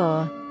is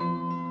for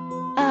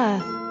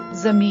earth,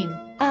 जमीन,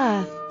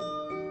 earth.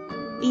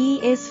 E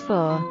is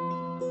for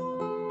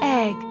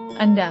egg,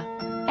 अंडा,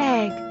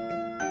 egg.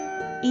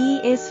 E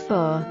is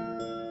for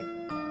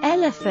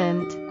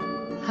elephant,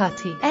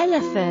 हाथी,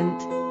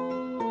 elephant.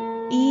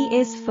 E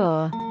is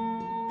for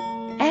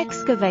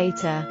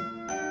excavator,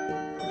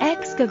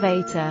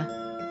 excavator.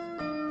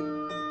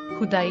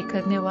 खुदाई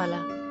करने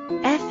वाला,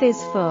 F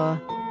is for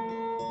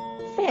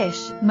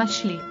fish,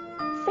 मछली,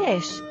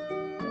 fish.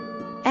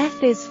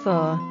 F is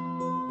for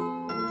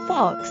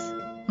fox,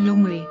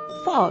 लुमड़ी,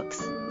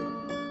 fox.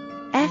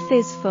 F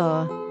is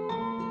for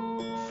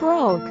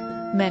frog,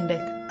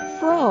 मेंढक,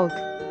 frog.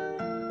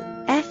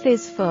 F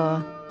is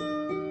for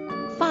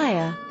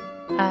fire,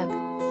 आग,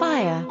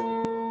 fire.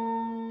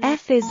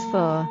 F is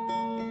for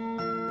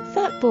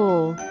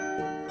football,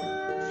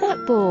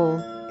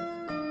 football.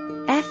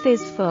 F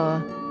is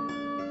for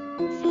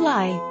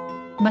fly,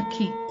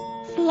 मक्खी,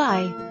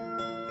 fly.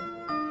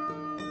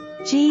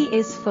 G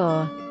is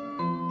for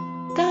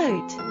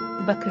goat,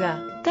 बकरा,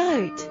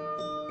 goat.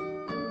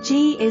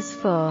 G is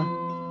for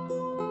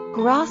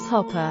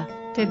grasshopper,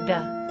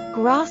 टिड्डा,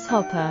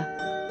 grasshopper.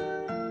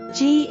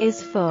 G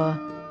is for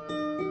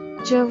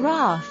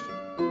giraffe,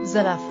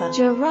 ज़राफ़ा,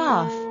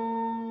 giraffe.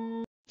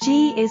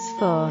 G is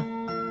for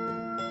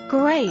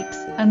grapes,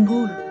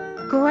 अंगूर,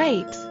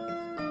 grapes.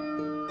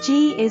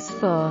 G is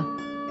for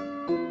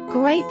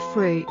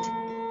grapefruit,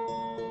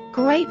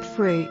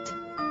 grapefruit.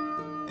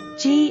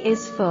 G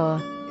is for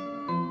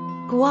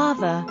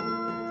guava,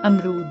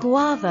 अमरूद,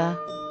 guava.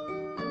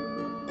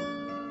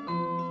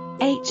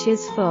 H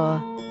is for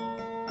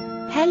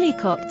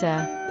helicopter,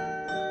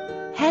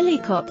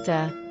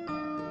 helicopter.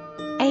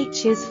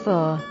 H is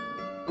for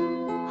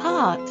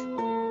heart,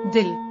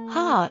 दिल,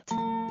 heart.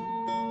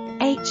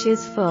 H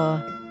is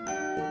for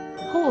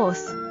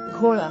horse,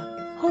 घोड़ा,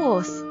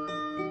 horse.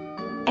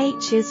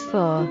 H is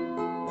for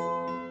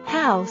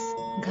house,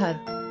 घर,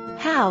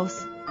 house.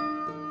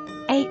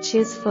 H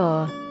is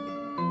for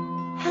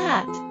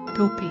hat,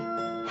 टोपी,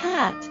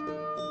 hat.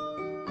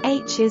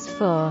 H is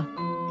for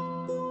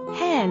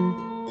hen,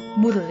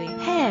 मुर्गी,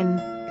 hen.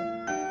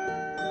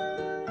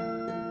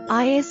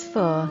 I is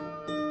for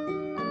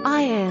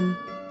iron,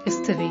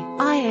 स्त्री,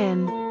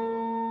 iron.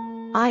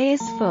 I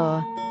is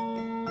for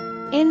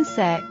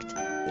insect,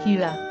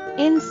 कीड़ा,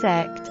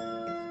 insect.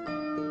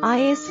 I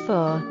is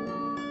for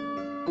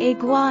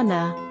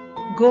iguana,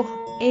 Goh,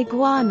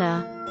 iguana.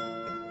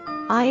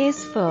 I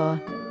is for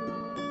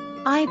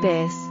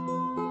ibis,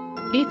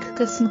 एक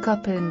किस्म का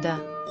परिंदा,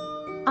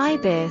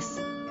 ibis.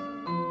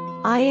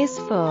 I is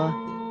for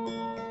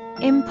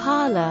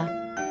impala,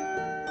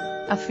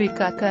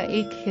 Africa का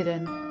एक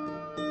हिरन,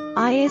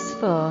 I is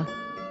for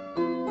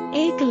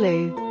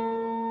igloo.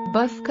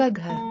 बर्फ का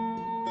घर,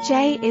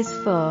 J is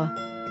for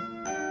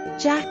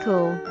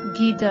jackal,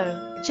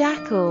 गीदड़,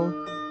 jackal.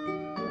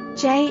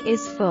 J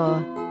is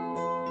for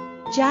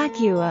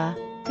jaguar,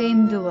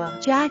 तेंदुआ,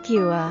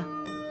 jaguar.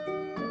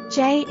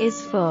 J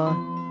is for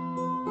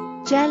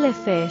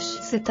jellyfish,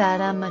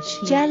 सितारा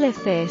मछली,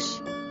 jellyfish.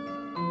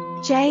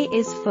 J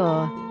is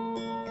for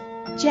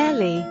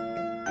jelly,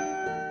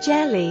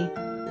 jelly.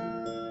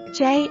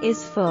 J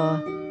is for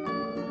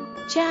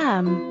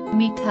jam,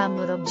 मीठा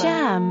मुरब्बा,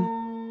 jam.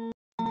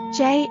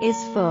 J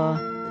is for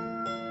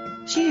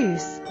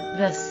juice,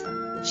 रस,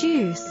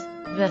 juice.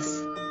 रस,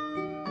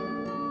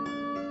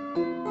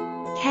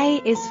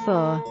 K is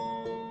for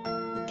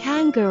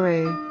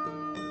kangaroo,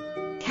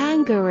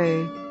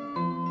 kangaroo.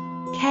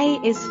 K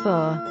is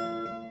for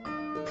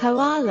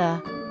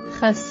koala,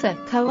 خسک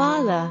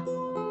koala.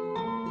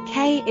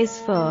 K is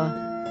for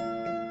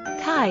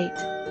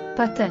kite,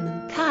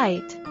 پتنگ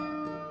kite.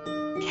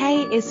 K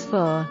is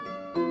for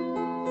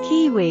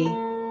kiwi,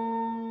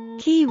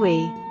 kiwi.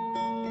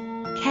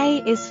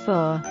 K is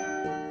for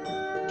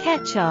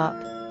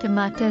ketchup.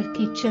 टमाटर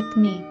की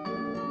चटनी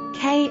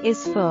K is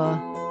for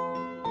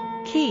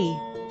key,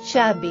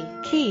 चाबी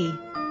key.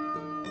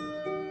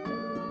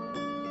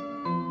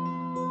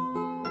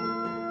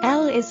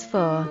 L is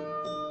for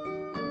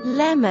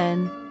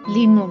lemon,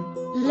 लीमू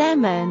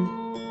lemon.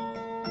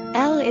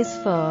 L is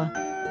for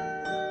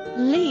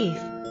leaf,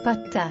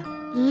 पत्ता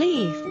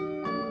leaf.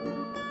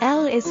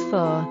 L is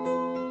for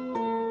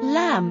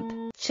lamp,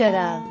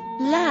 Chirag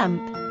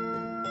lamp.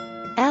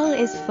 L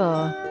is for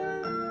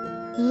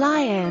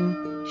lion,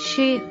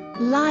 शेर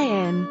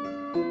lion.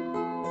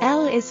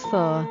 L is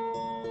for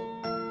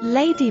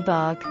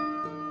ladybug,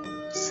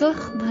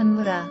 सुर्ख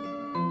भंवरा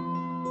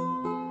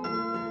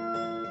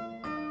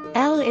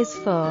L is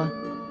for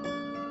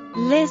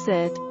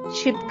lizard,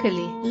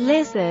 छिपकली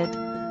lizard.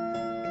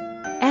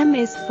 M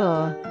is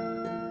for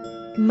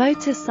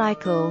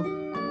motorcycle,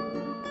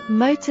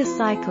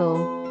 motorcycle.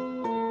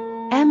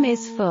 M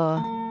is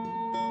for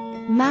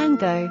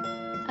mango,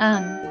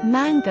 आम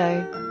mango.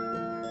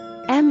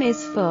 M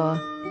is for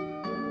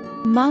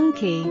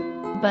monkey,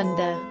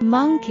 बंदर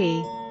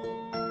monkey.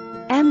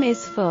 M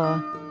is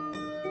for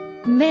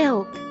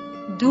milk,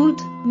 दूध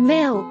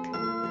milk.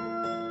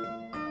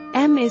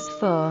 M is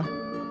for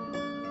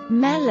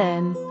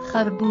melon,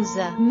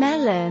 खरबूजा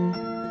melon.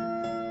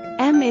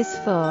 M is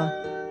for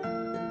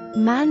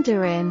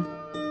mandarin,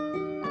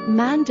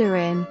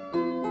 mandarin.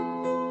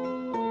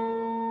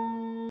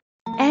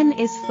 N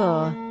is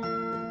for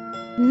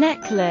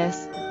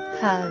necklace,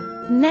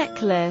 हार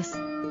necklace.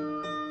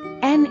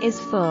 N is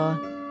for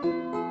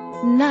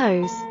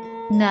nose,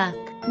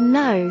 नाक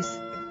nose.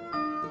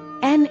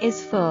 N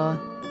is for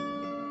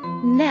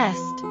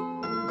nest,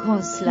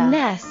 घोंसला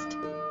nest.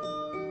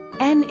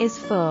 N is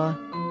for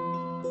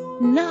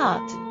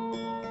nut,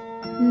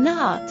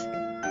 nut.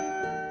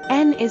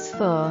 N is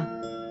for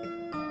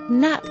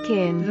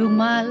napkin,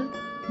 रुमाल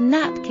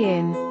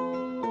napkin.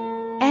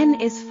 N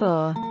is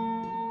for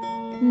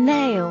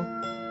nail,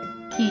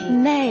 की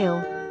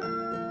nail.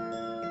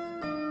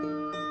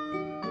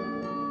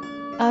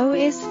 O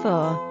is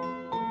for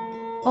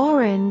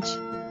orange,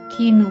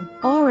 kinnow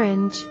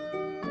orange.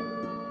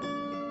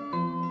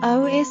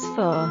 O is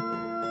for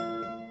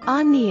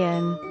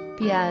onion,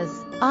 प्याज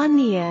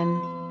onion.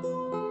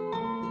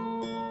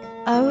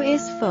 O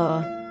is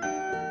for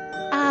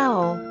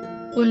owl,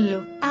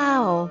 उल्लू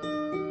owl.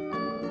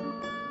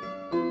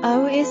 O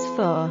is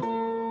for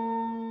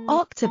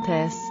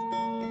octopus,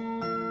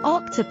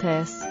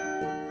 octopus.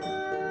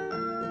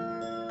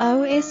 O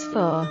is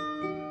for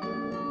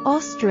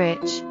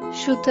ostrich,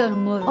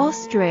 शुतुरमुर्ग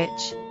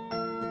ostrich.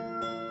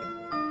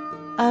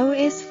 O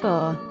is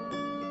for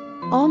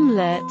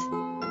omelette,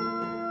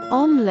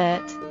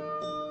 omelette.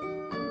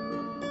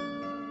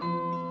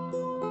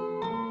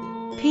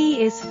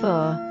 P is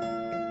for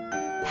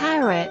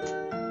parrot,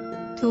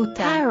 तोता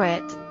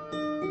parrot.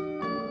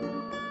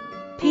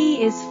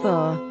 P is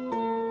for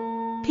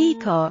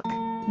peacock,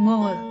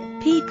 more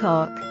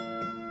peacock.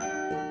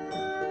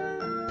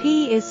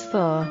 P is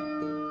for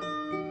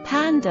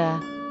panda,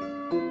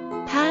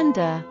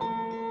 panda.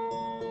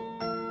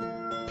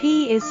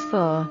 P is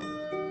for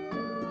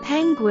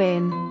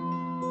penguin,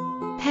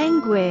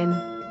 penguin.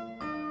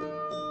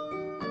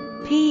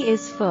 P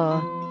is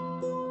for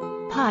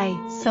pie,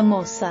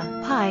 samosa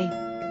pie.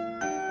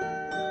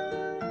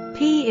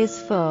 P is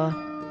for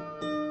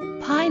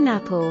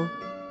pineapple,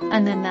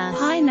 अनानास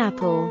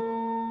pineapple.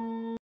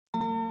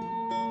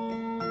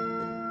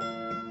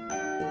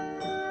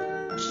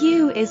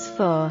 Q is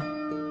for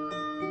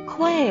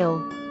quail,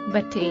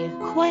 बटेर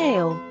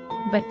quail.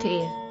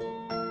 बटेर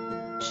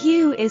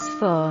Q is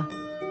for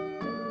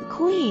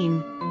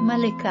queen,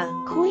 Malika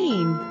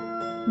queen.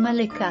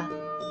 Malika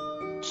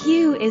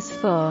Q is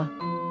for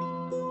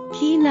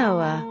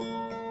quinoa,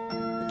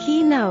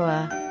 quinoa.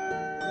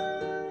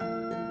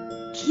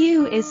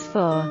 Q is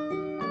for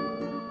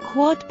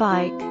quad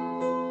bike,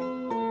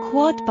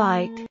 quad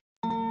bike.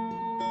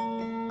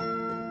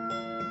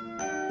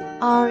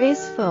 R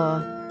is for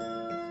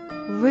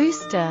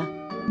rooster,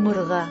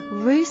 मुर्गा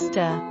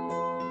rooster.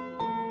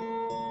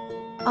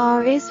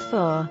 R is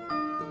for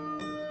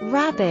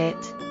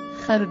rabbit,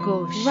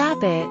 खरगोश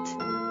rabbit.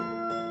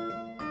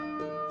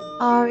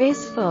 R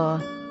is for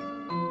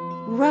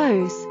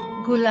rose,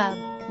 gulab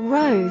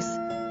rose.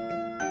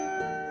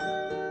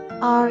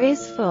 R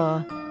is for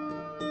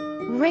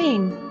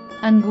ring,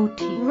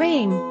 अंगूठी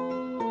ring.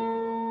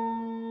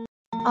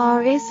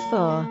 R is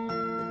for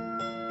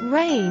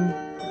rain,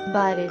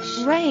 बारिश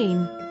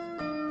rain.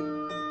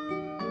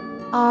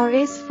 R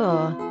is for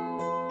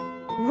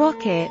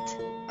rocket,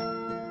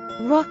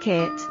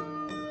 rocket.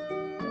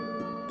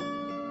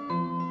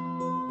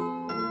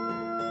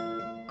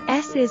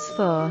 S is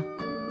for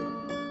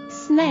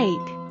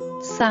snake,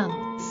 सांप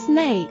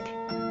snake.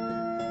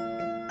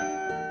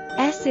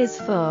 S is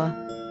for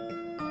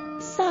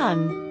sun,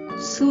 sun,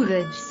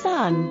 Suraj,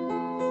 sun.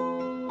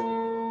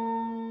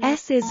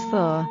 S is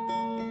for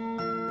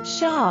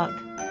shark,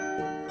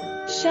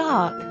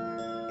 shark.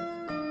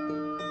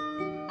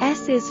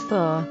 S is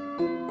for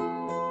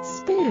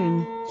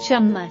spoon,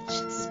 चम्मच,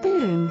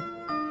 spoon.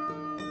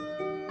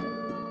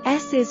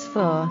 S is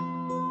for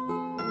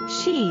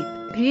sheep,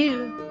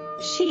 भेड़,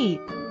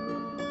 sheep.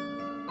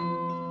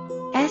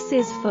 S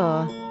is for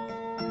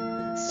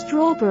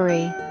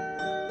strawberry,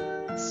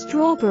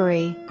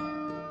 strawberry.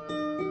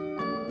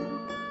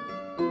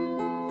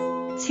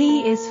 T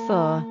is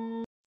for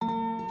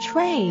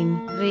train,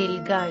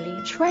 रेलगाड़ी,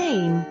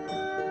 train.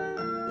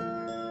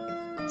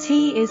 T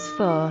is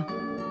for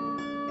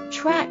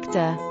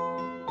tractor,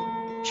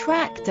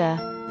 tractor.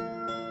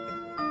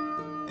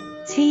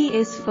 T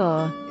is for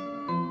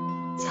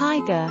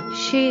tiger,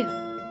 शेर,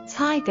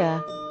 tiger.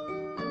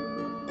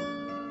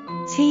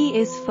 T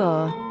is for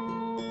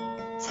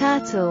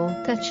turtle,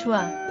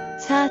 कछुआ,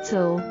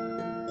 turtle.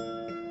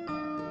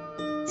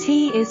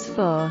 T is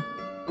for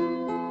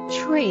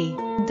tree,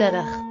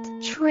 दरख्त,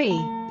 tree.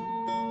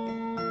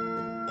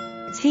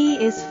 T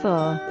is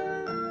for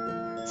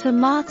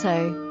tomato,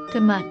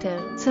 टमाटर,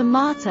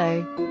 tomato.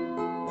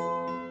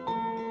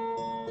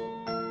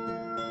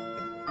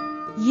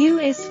 U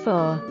is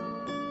for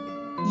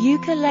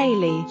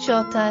ukulele,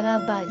 Chautara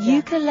बाजा,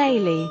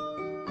 ukulele.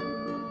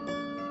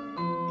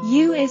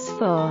 U is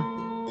for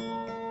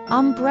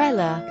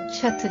umbrella,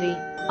 छतरी,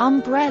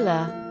 umbrella.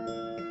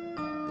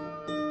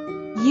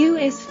 U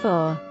is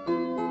for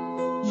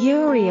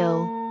Uriel,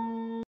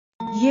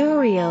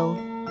 Uriel.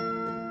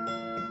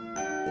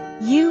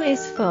 U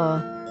is for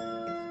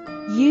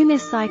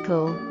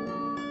unicycle,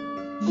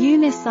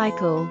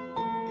 unicycle.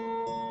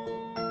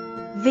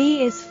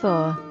 V is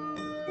for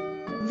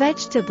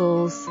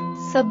vegetables,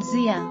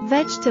 सब्जियां,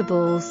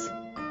 vegetables.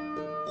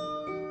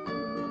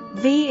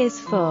 V is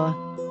for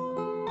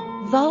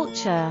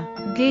vulture,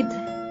 गिद्ध,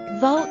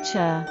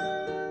 vulture.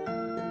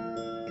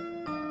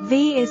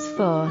 V is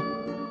for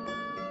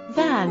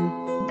van,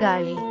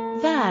 गाड़ी,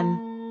 van.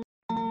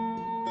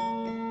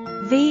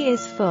 V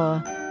is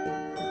for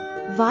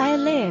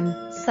violin,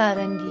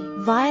 sarangi,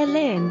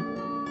 violin.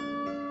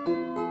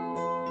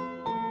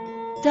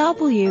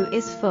 W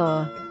is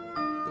for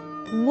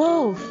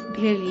wolf,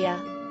 Bhediya,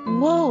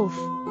 wolf.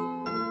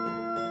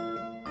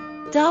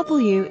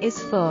 W is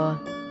for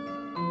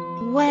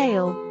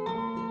whale,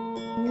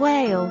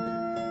 whale.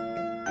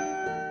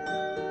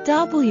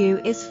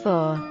 W is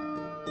for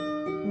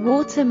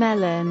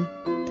watermelon,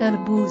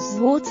 तरबूज,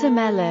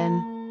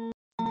 watermelon.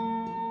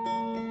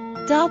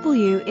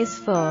 W is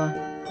for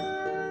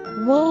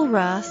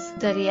walrus,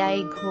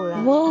 दरियाई घोड़ा,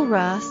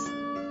 walrus.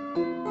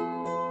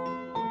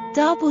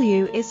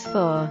 W is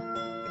for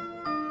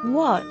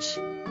watch,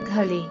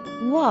 घड़ी,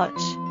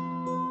 watch.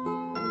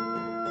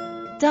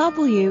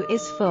 W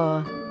is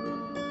for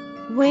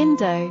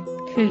window,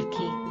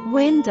 खिड़की,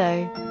 window.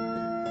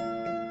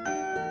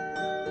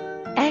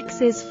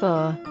 X is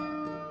for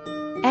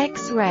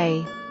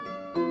X-ray,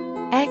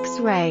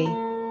 X-ray.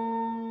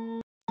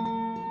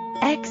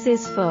 X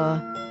is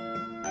for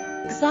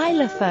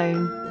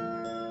xylophone,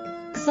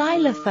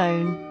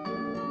 xylophone.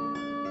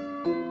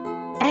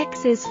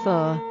 X is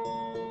for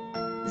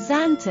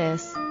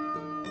xanthus,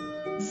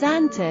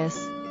 xanthus.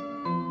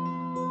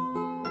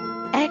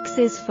 X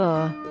is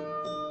for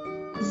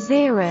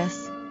xerus,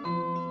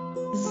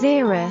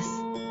 xerus.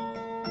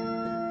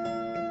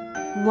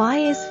 Y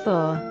is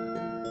for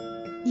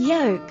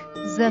yolk,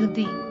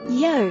 जर्दी,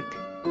 yolk.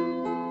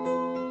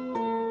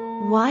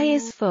 Y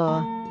is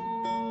for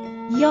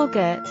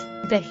yogurt,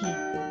 दही,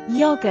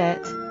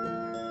 yogurt.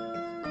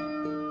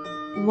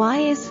 Y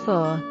is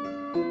for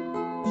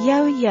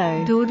yo-yo,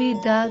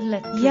 डोरीदार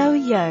लट्टू,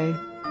 yo-yo.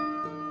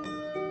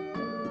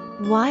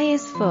 Y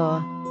is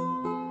for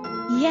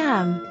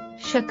yam,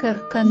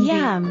 शकरकंदी,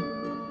 yam.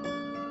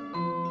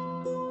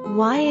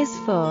 Y is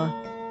for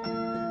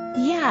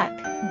yak,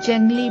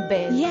 जंगली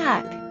बैल,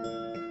 yak.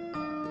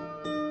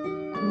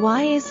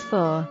 Y is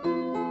for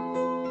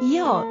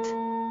yacht,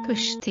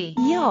 कुश्ती,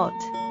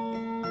 yacht.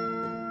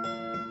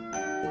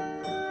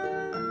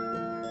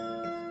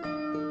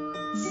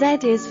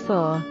 Z is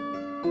for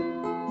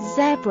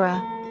zebra,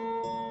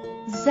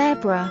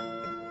 zebra.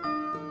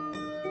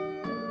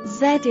 Z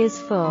is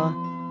for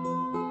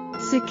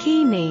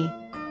zucchini,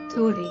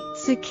 तोरी,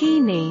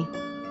 zucchini.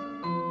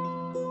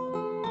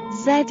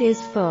 Z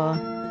is for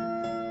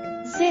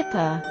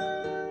zipper,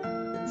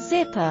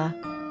 zipper.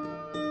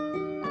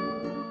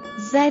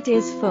 Z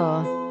is for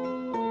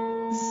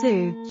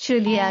zoo,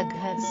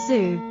 चिड़ियाघर,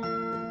 zoo.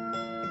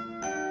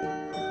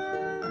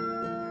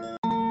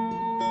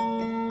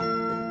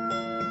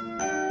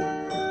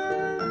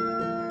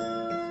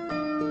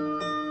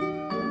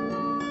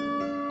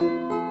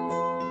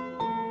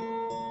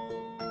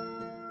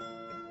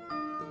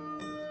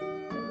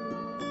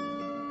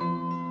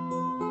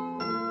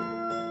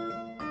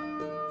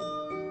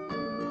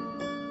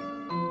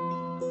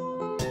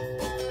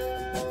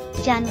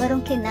 जानवरों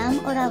के नाम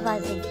और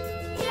आवाजें।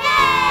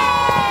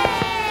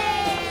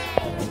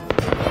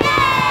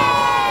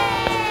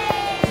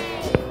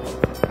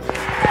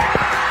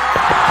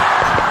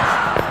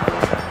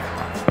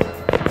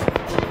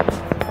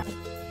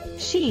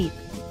 sheep,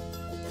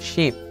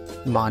 sheep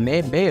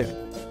माने भेड़.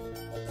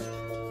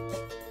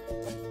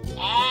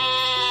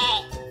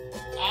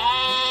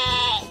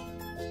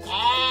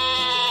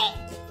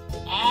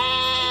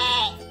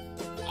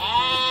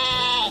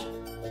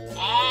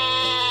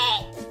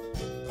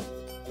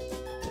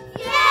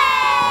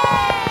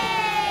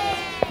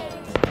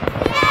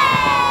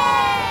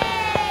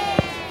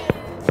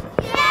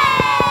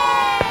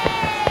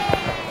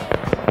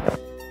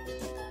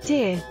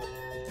 deer,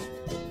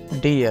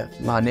 deer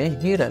माने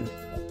हिरन.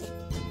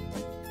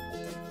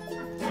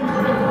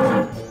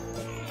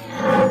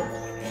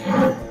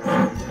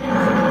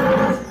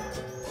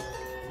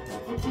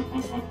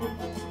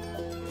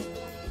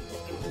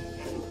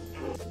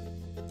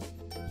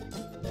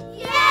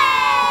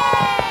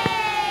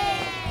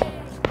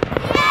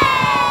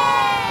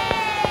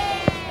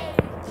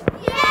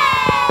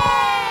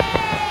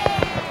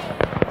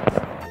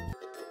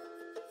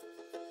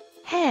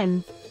 hen,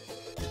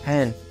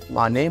 hen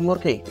माने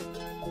मुर्गी.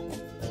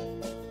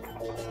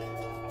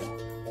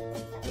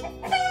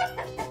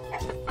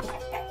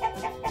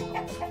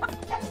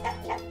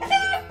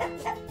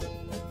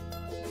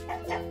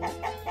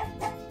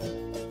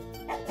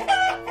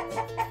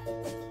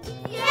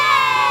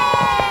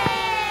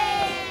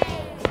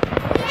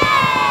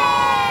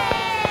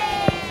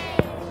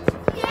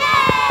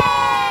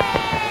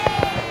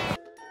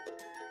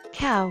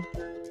 cow,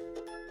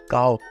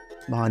 cow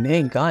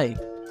माने गाय.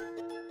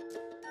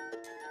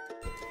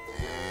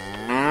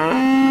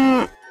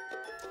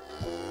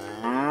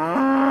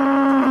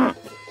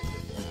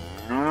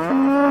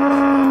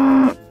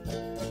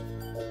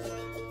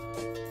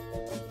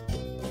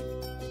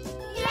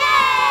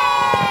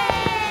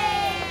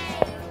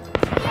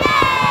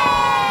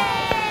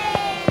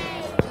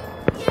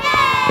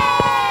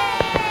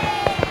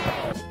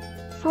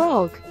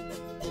 frog,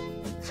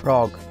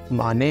 frog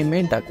माने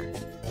मेंढक.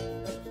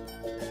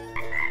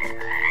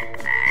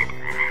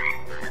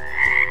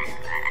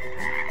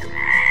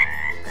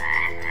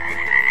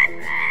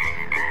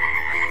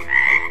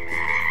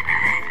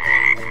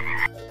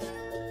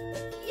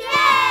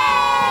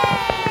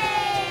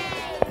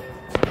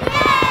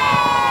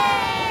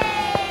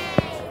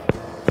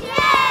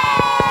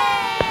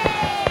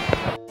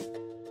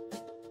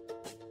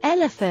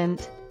 elephant,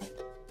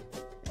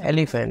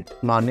 elephant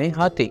माने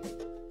हाथी.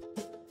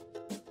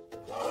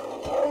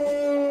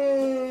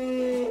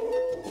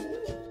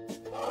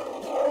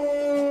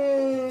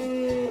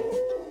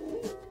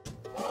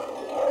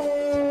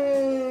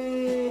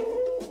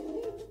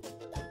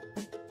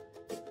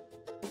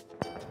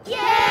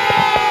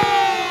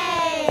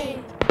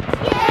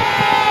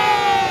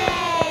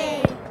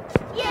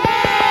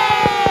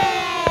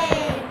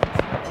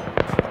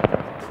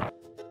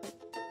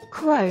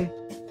 crow,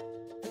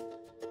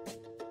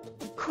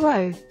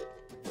 crow,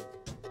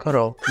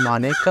 crow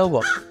माने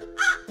कौवा.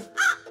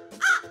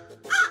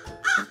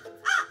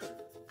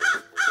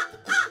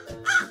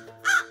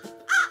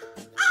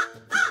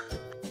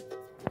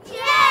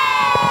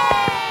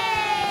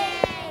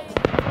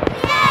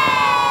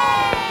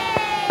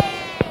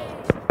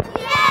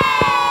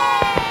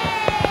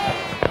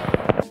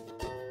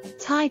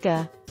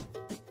 tiger,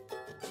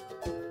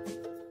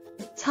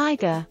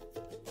 tiger,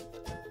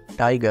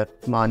 tiger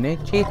माने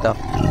चीता.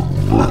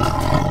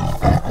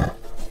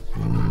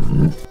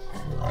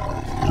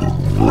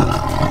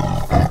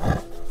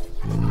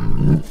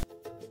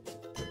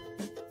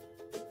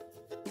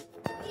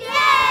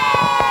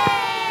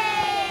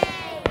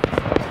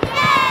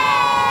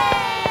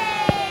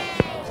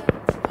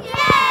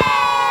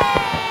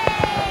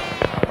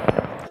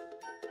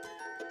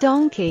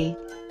 donkey,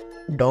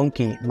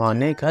 donkey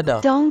माने गधा.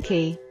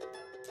 donkey,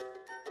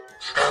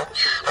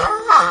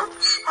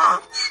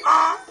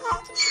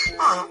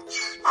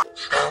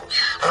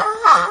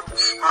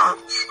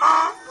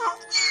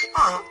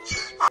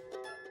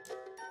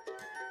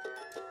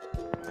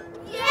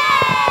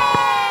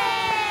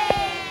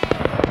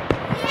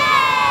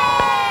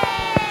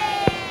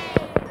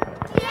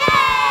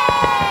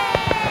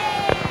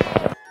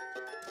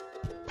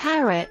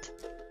 parrot,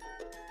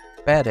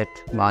 parrot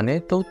माने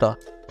तोता.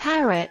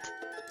 parrot,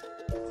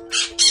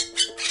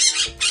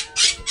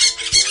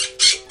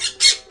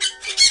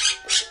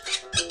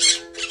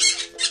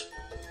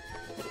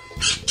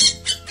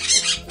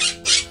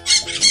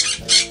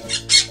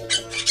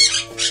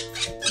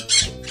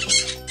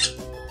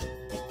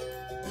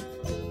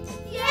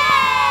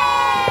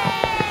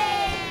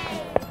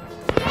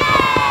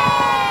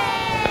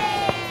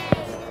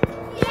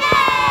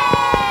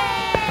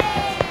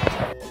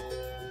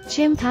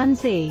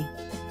 chimpanzee,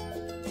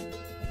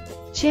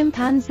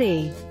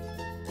 chimpanzee,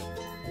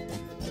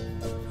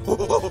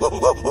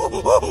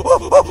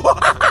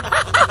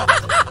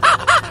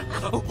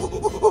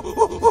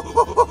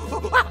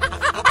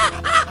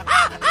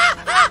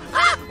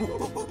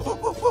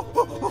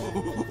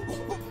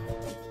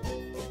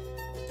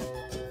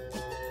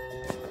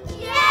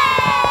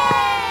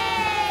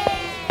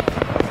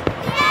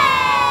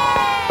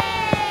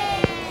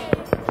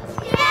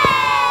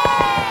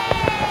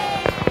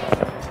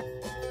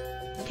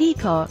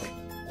 peacock,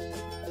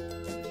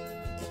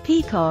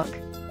 peacock,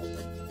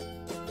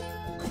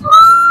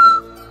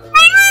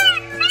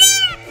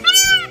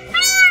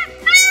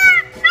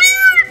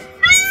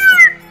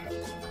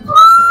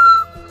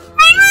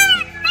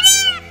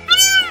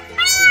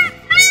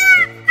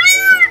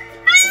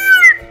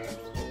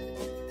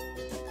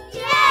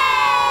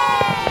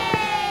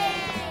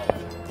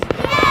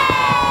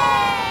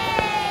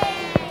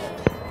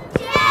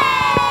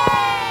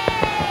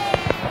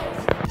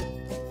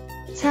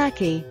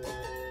 turkey,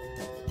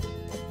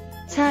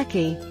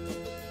 turkey,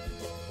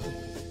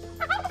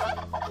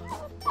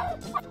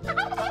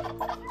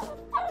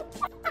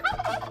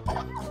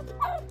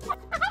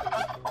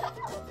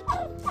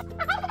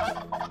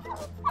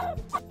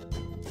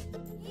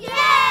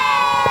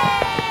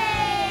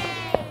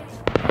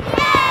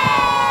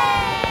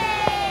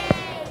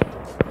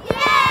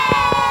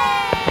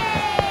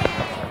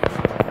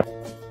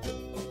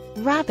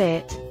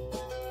 rabbit,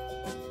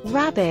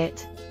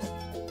 rabbit,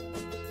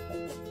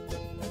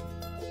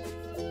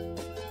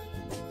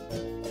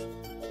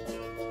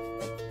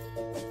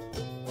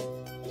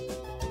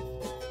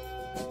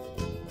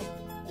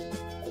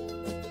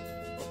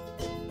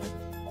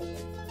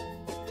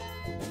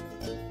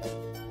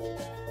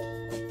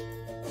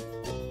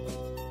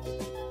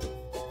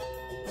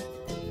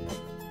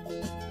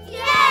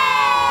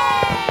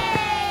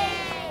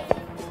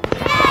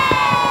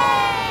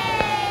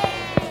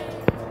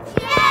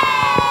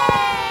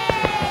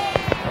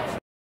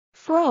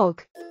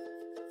 frog,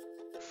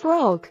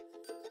 frog,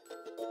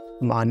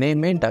 माने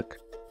मेंढक,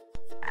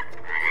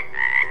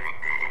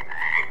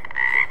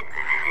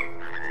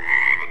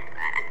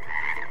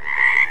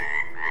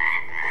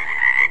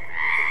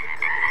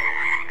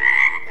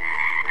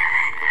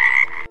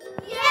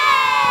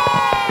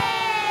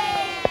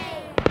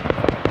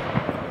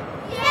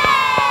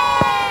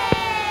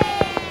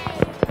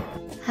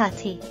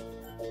 हाथी,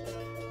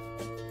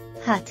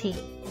 हाथी,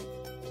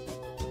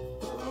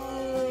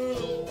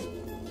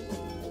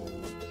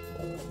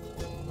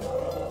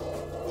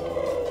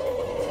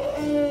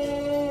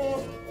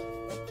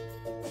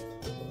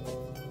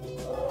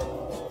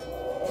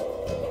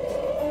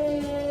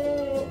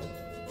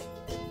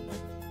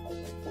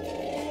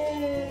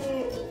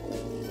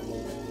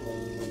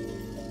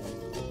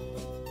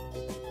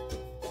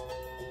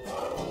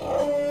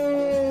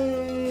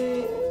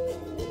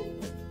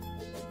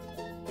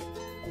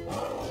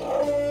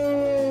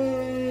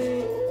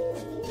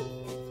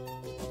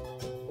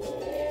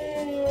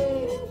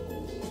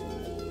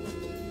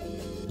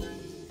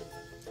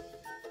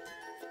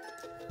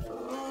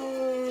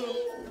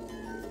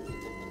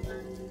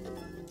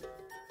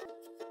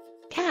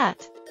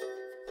 cat,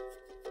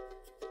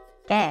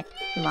 cat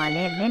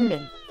माने बिल्ली,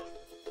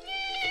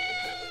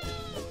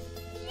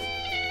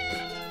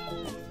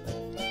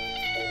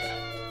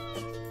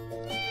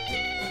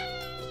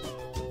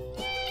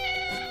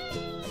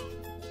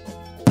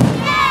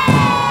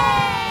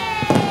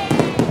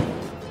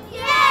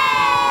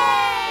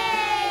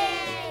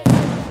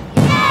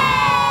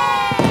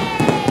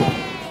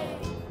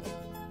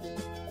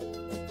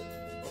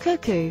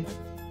 cuckoo,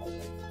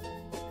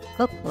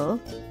 कुक्कू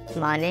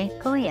माने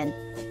कोयल,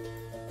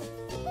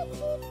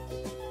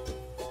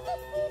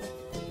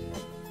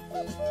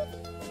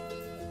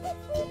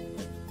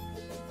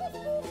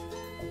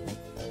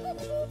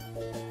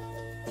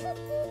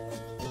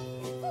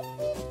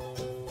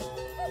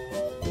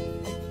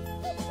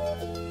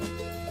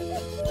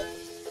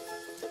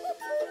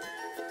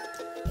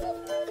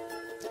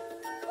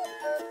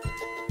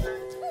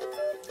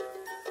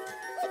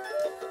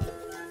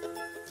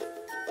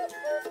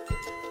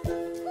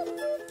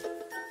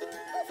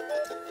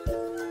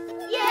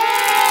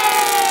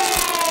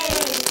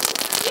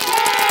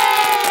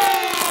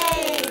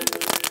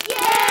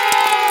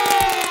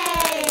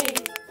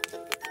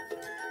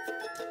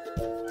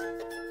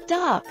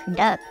 duck,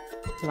 duck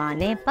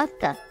माने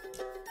बत्तख,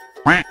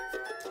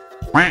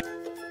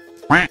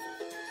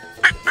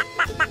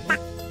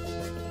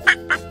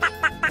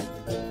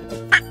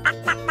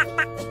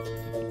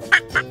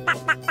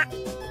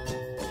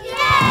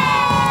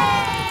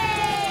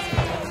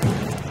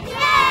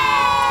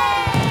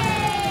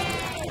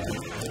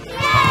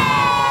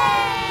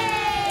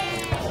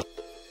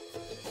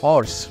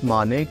 हॉर्स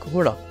माने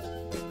घोड़ा,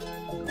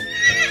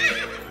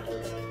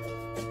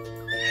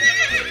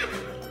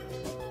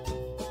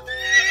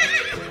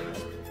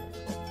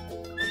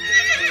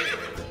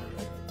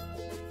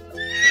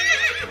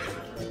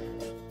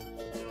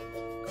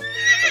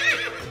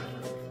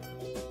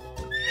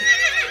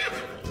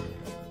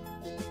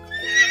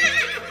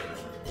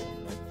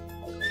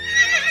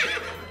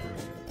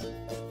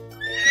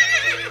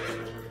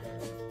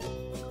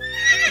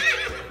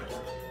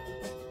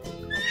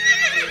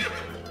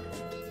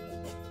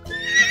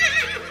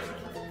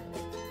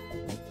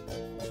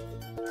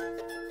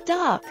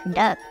 duck,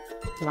 duck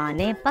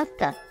माने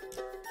बत्तख,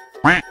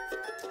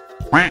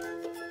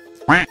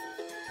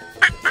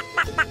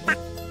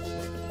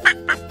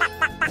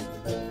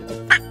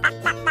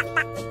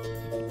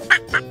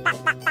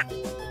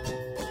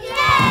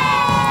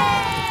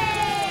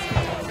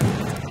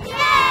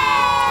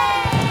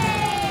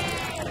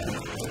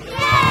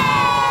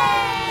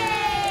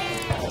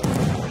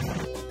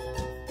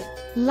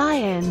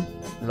 lion,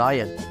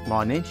 लायन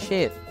माने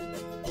शेर,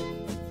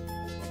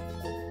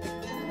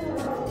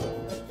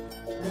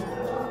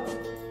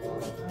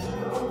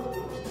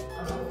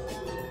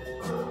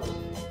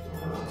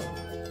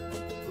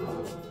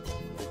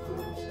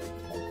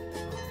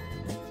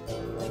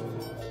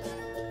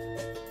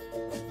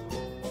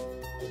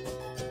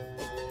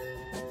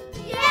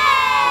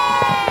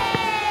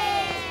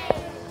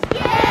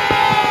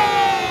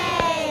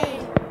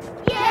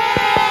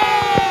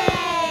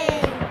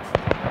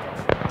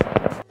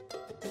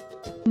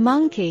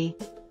 monkey,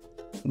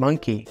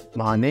 monkey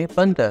माने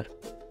बंदर.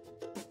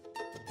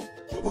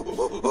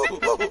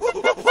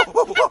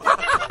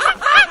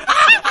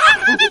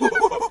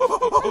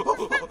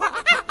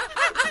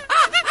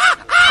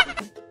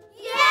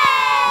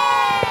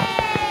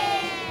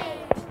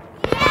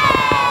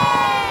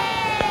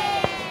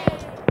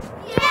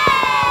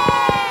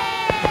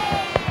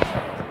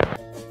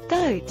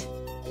 goat,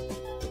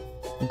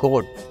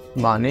 goat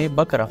माने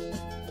बकरा.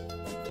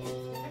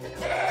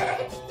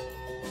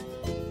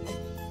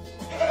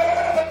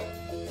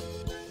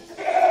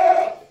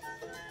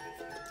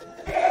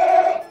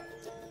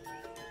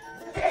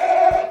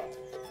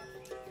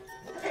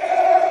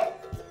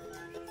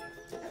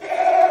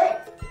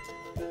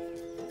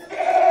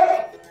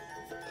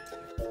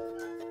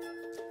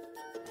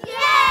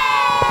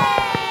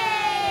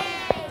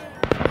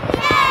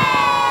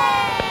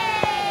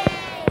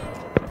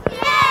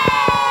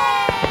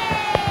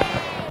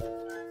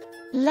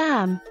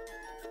 lamb,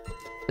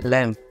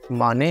 lamb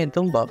माने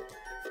दुम्बा.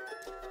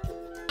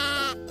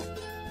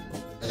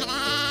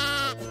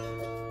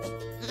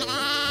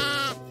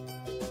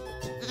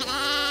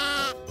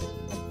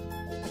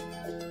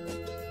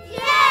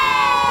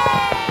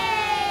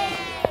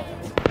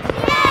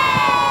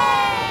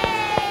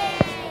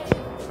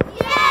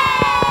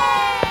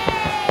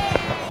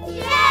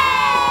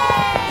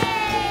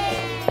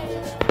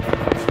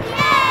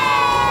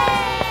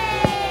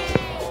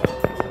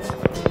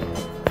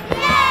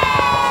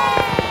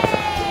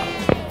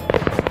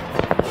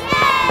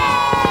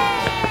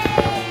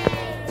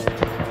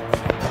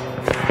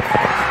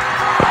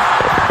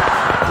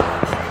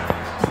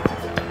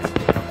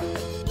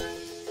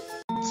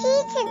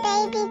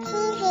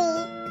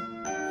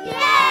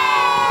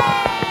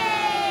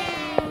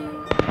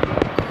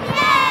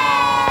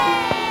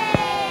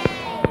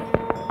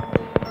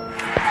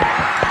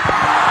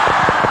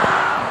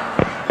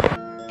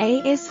 A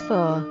is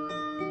for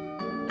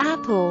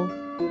apple,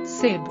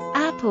 सेब,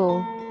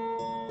 apple.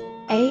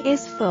 A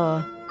is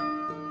for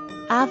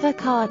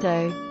avocado,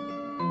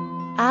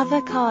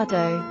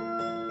 avocado.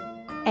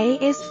 A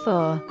is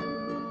for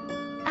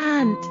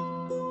ant,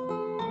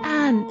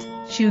 ant.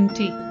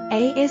 चींटी,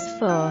 A is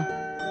for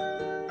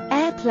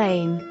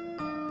airplane,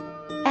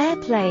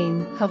 airplane.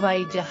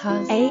 हवाई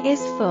जहाज, A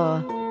is for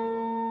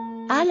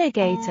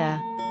alligator,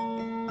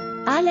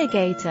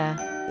 alligator.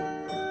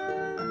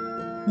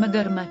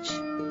 मगरमच्छ,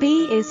 B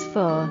is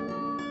for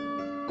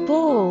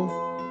ball,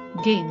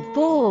 गेंद,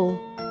 ball.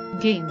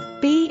 गेंद,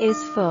 B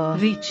is for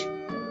reach,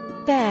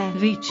 bear,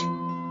 reach,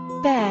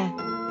 bear.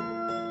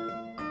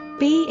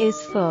 B is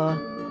for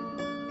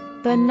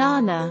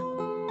banana,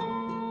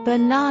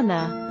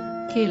 banana.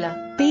 केला,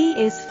 B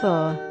is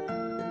for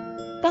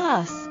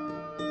bus,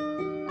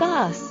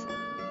 bus.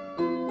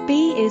 B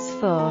is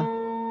for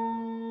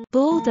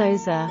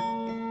bulldozer,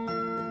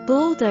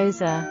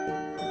 bulldozer.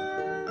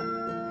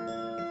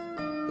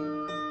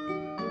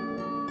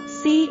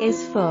 C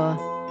is for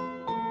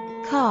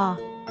car,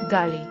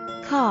 गाड़ी,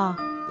 car.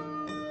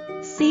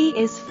 C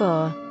is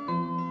for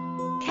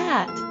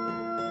cat,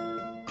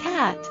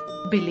 cat.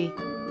 बिल्ली,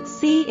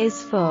 C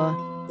is for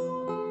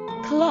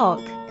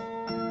clock,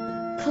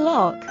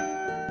 clock.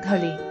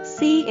 घड़ी,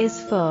 C is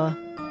for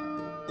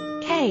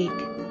cake,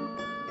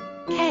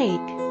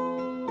 cake.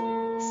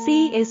 C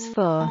is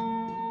for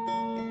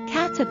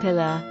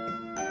caterpillar,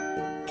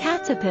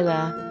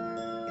 caterpillar.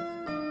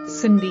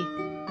 सुंडी,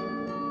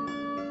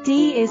 D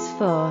is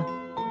for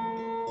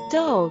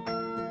dog,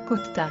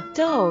 कुत्ता,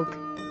 dog.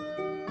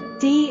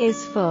 D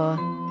is for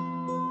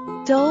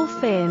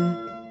dolphin,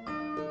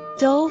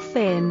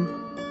 dolphin.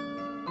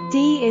 D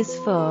is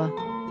for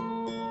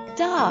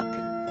duck,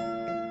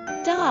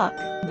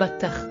 duck.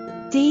 बत्तख,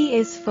 D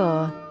is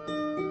for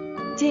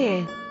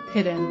deer,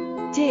 हिरन,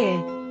 deer.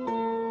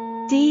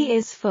 D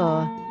is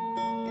for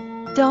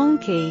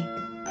donkey,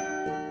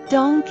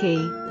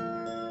 donkey.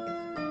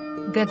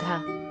 गधा,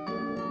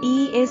 E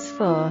is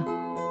for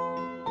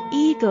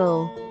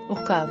eagle,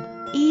 उकाब,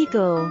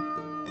 eagle.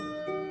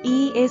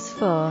 E is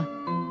for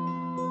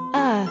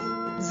earth,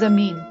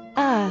 जमीन,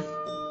 earth.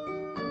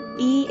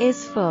 E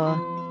is for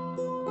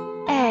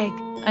egg,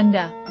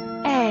 अंडा,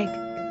 egg.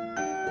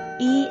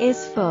 E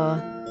is for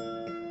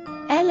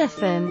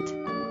elephant,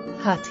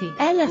 हाथी,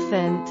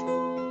 elephant.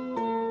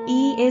 E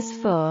is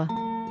for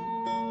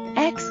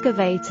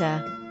excavator,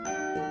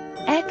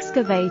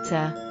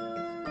 excavator.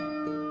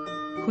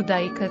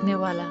 खुदाई करने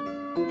वाला,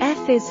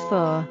 F is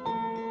for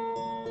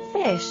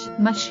fish,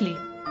 मछली,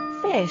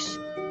 fish.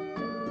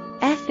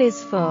 F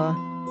is for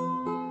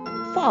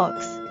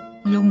fox,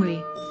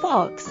 लुमड़ी,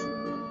 fox.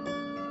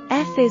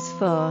 F is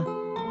for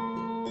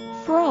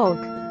frog,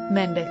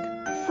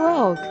 मेंढक,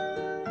 frog.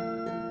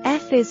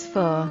 F is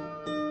for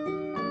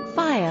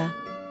fire,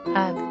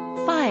 आग,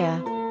 fire.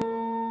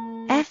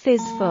 F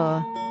is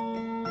for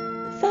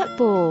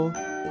football,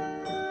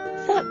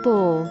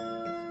 football.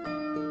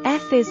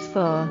 F is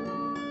for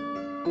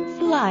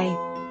fly,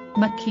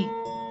 मक्खी,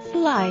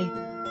 fly.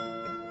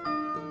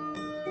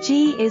 G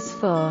is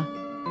for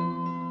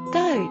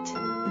goat,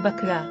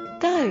 बकरा,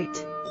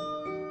 goat.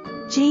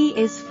 G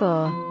is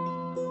for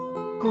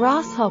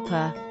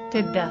grasshopper,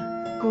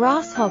 Tidda.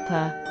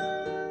 grasshopper.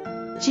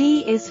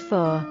 G is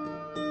for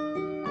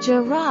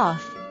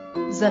giraffe,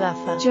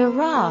 Zarafa.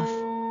 giraffe.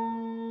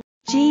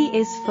 G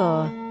is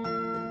for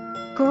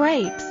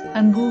grapes,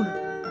 Angur.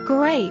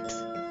 grapes.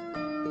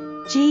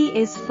 G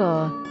is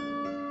for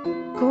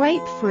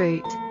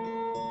grapefruit,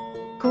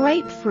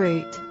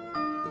 grapefruit.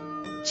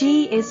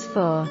 G is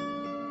for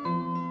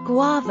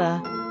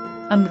guava,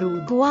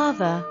 Amrud.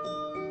 guava.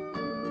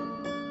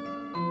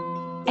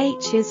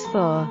 H is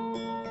for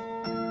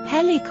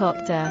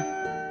helicopter,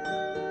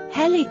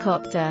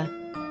 helicopter.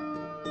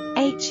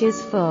 H is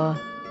for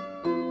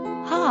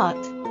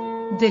heart,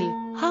 Dil.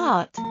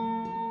 heart.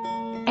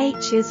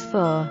 H is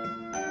for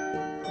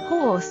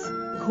horse,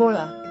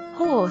 Ghoda.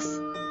 horse.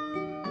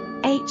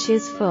 H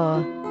is for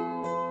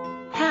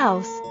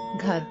house,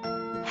 Ghar.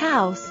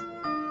 house.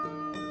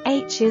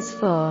 H is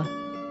for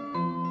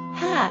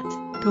hat,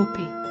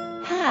 Topi.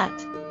 hat.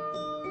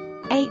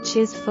 H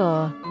is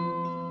for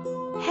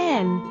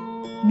hen,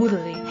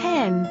 Murri.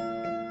 hen.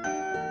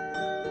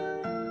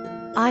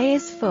 I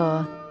is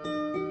for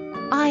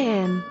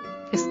iron,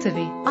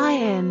 Istri.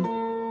 iron.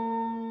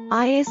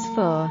 I is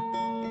for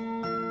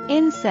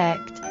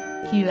insect,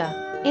 Kira.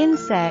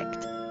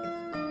 insect.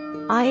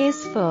 I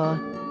is for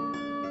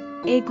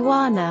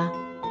iguana,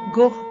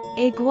 Goh.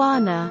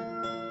 iguana.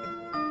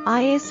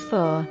 I is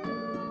for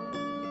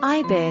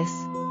ibis,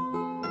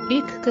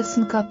 एक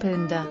किस्म का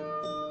परिंदा.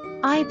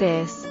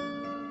 ibis.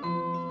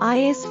 I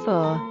is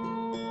for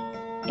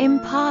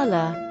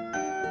impala.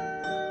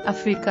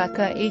 Africa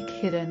का एक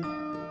हिरन.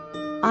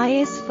 I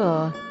is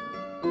for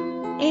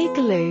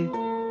igloo.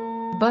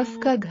 बर्फ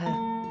का घर.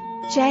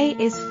 J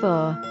is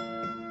for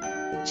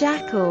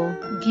jackal,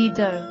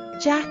 गीदड़.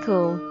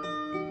 jackal.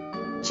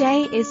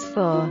 J is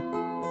for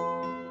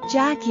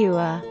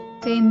jaguar,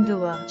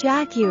 तेंदुआ.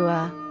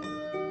 jaguar.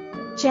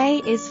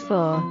 J is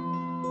for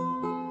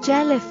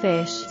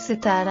jellyfish,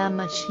 सितारा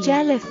मछली.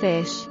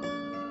 jellyfish.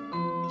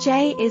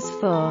 J is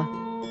for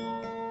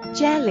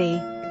jelly,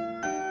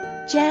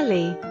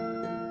 jelly.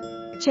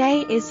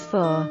 J is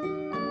for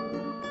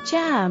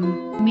jam,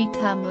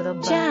 मीठा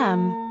मुरब्बा. jam.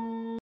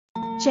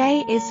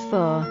 J is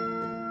for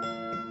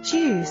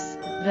juice,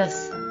 रस.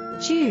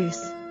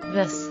 juice.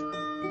 रस.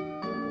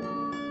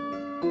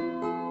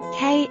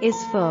 K is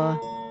for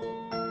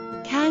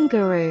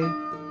kangaroo,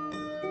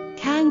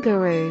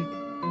 kangaroo.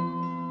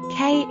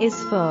 K is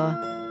for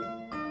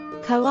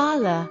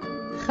koala,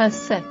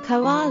 खसक.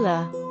 koala.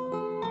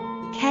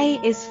 K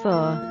is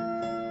for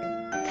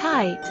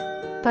kite,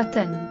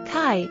 पतंग.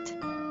 kite.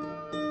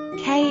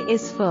 K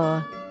is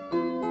for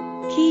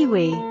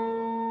kiwi,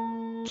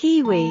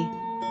 kiwi.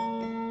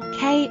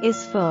 K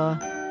is for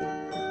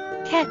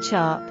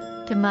ketchup.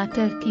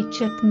 टमाटर की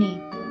चटनी.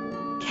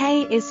 K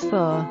is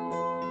for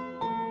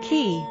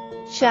key,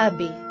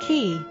 चाबी.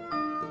 key.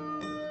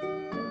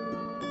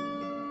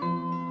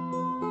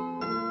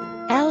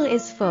 L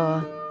is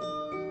for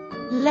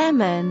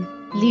lemon,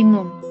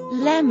 लीमू.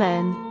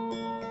 lemon.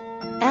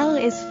 L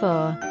is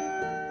for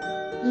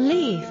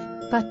leaf,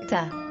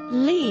 पत्ता.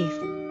 leaf.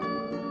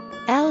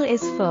 L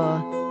is for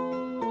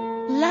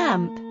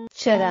lamp,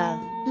 चराग.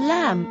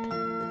 lamp.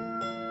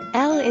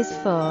 L is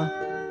for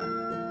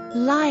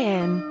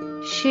lion,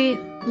 शेर.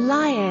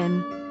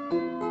 lion.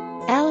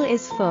 L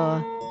is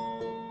for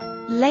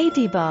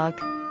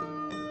ladybug,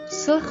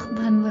 सुर्ख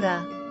भंवरा.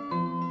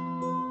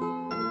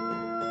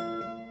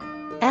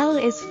 L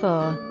is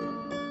for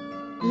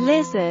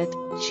lizard,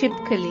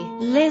 छिपकली.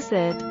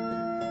 lizard.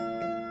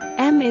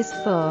 M is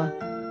for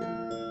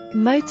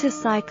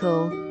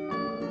motorcycle,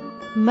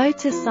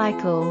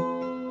 motorcycle.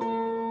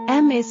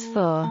 M is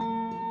for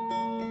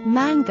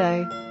mango,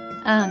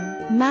 आम.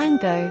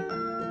 mango.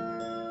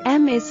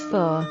 M is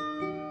for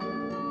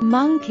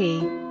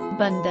monkey,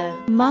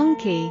 बंदर.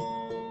 monkey.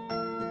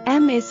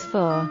 M is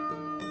for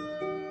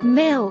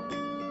milk,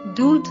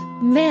 दूध.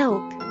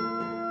 milk.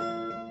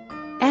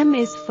 M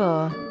is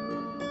for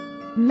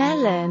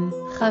melon,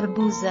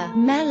 खरबूजा.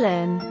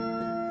 melon.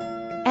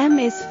 M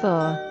is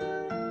for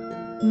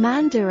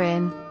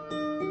mandarin,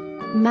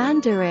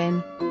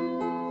 mandarin.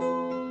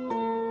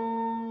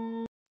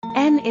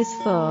 N is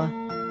for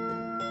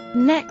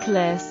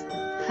necklace,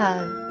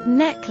 हार.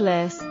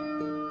 necklace.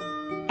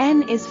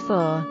 N is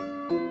for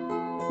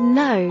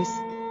nose,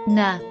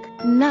 नाक.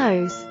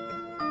 nose.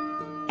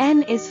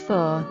 N is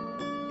for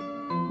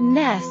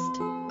nest,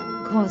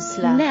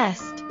 घोंसला.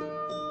 nest.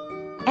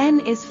 N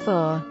is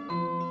for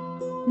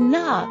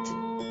nut,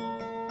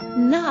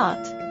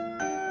 nut.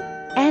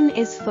 N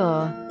is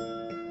for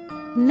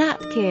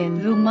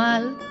napkin,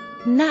 रुमाल.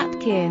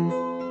 napkin.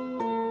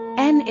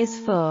 N is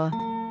for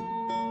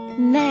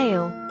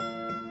nail,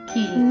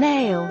 कील.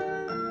 nail.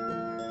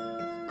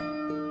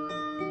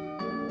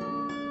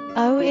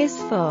 O is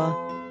for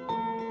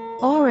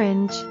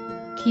orange,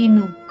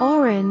 kinnow.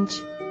 orange.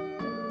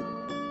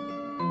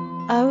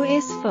 O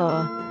is for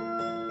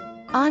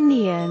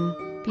onion,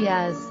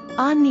 प्याज.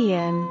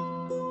 onion.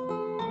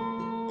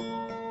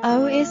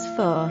 O is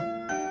for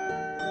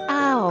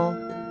owl,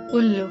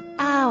 उल्लू.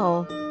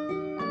 owl.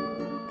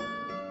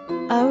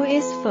 O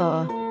is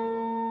for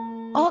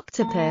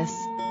octopus,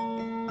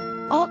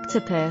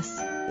 octopus.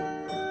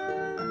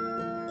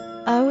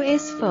 O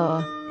is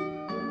for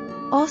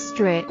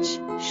ostrich,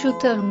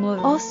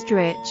 शुतुरमुर्ग,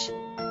 ostrich.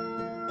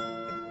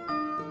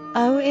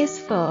 O is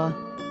for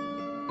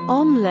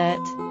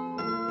omelette,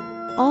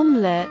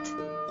 omelette.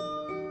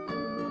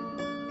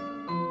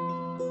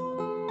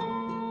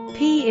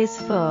 P is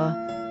for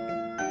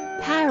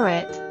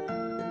parrot,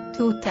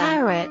 तोता,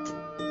 parrot.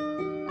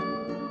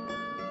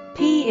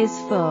 P is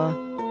for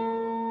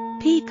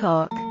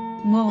peacock,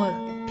 more,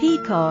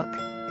 peacock.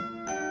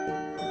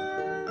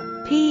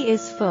 P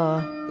is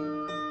for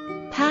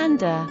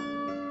panda,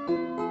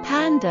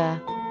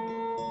 panda.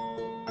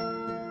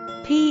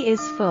 P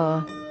is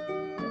for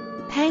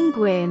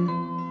penguin,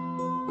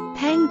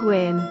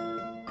 penguin.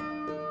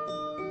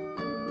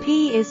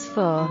 P is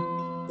for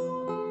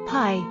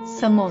pie,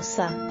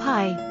 samosa,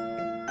 pie.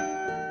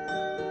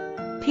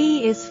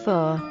 P is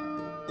for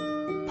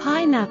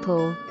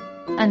pineapple,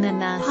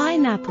 अनानास,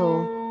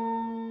 pineapple.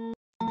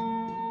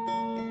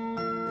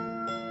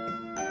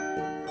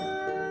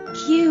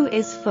 Q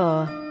is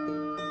for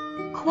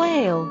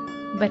quail,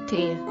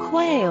 बटेर,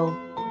 quail.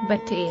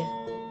 बटेर,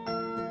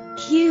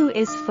 Q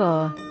is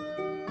for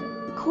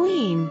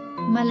queen,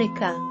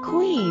 Malika,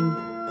 queen.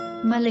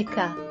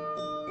 Malika,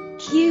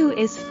 Q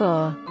is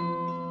for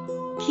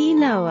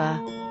quinoa,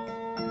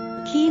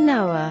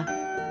 quinoa.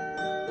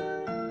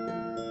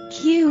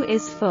 Q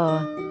is for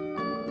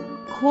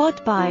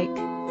quad bike,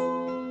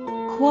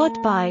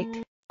 quad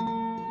bike.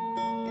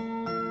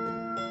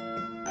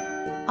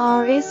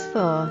 R is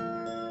for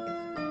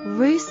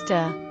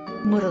rooster,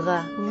 मुर्गा,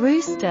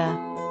 rooster.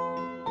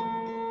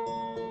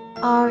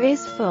 R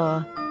is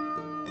for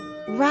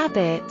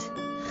rabbit,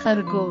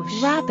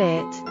 खरगोश,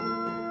 rabbit.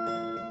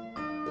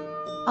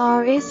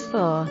 R is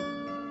for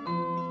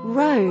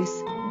rose,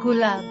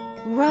 gulab,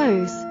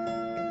 rose.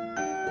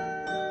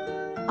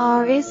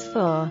 R is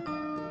for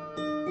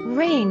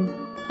ring,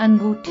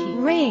 अंगूठी,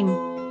 ring.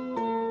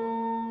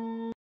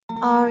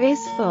 R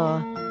is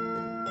for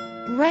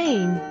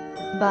rain,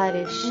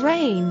 बारिश,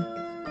 rain.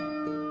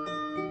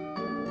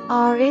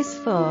 R is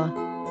for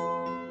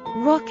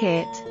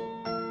rocket,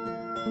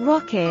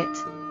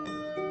 rocket.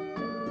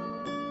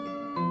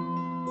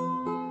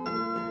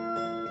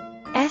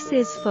 S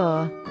is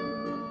for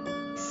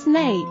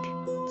snake,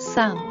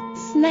 सांप,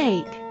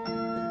 snake.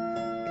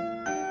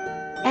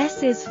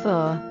 S is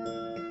for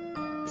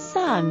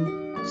sun,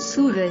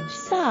 Suraj,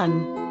 sun.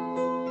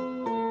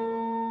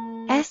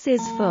 S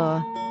is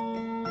for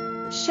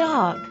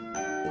shark,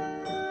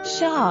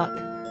 shark.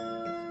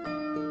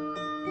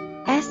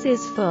 S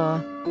is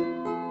for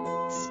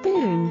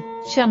spoon,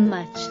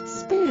 चम्मच,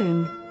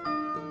 spoon.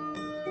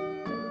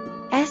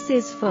 S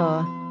is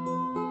for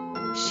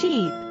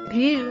sheep,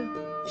 भीड़,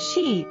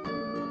 sheep.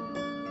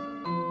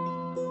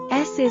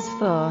 S is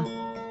for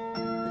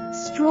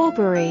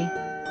strawberry,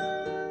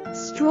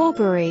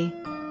 strawberry.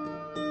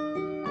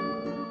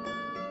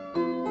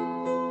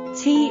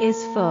 T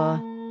is for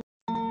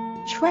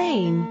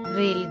train,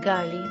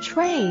 रेलगाड़ी,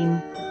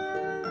 train.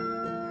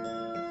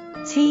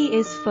 T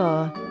is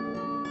for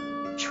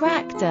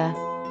tractor,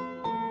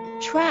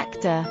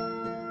 tractor.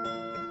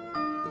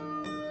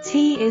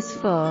 T is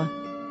for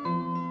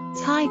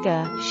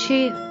tiger,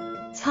 शेर,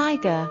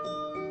 tiger.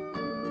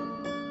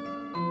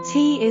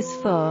 T is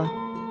for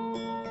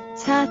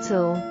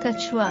turtle,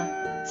 कछुआ,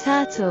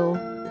 turtle.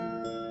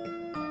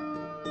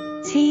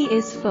 T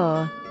is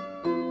for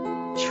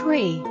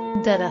tree,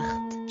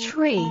 दरख्त,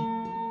 tree.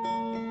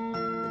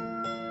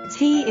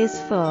 T is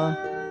for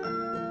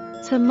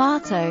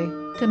tomato,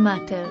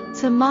 टमाटर,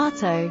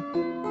 tomato.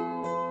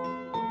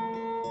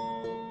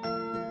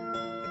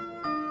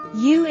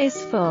 U is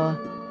for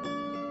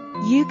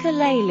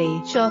ukulele,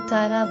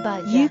 Chautara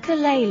बाजा,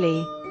 ukulele.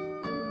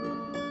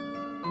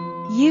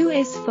 U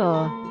is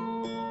for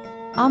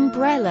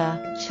umbrella,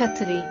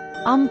 छतरी,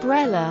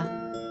 umbrella.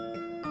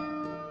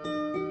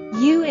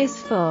 U is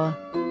for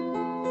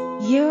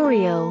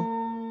Uriel,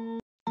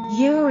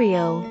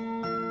 Uriel.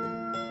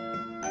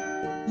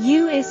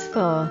 U is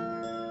for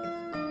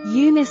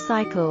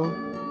unicycle,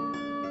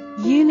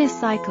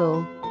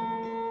 unicycle.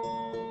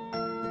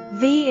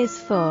 V is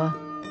for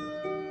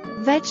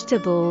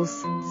vegetables,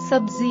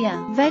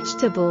 सब्जियां,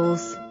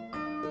 vegetables.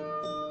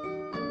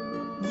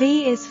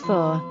 V is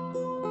for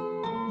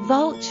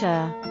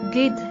vulture,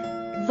 गिद्ध,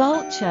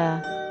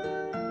 vulture.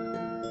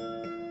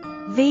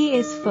 V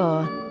is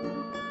for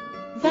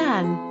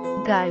van,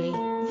 गाड़ी,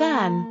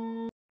 van.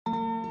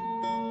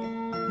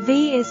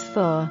 V is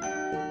for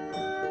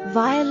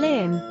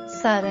violin,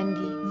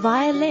 sarangi,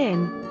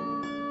 violin.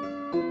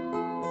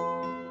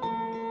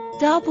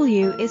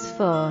 W is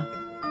for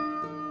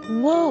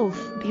wolf,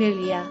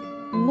 Bhediya,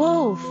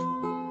 wolf.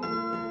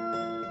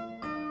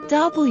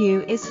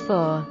 W is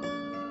for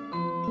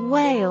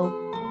whale,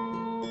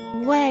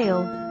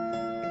 whale.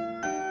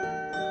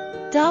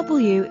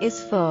 W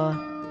is for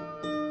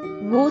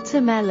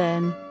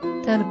watermelon,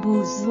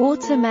 तरबूज,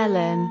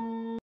 watermelon.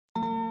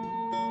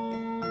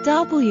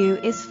 W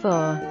is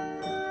for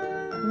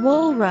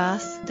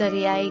walrus,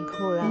 दरियाई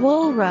घोड़ा,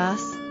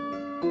 walrus.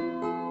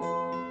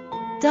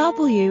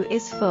 W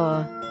is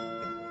for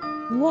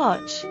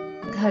watch,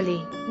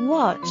 घड़ी,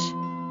 watch.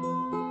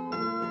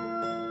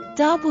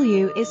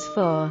 W is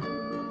for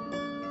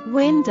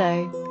window,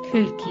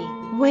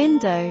 खिड़की,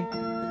 window.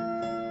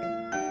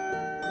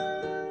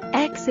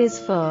 X is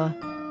for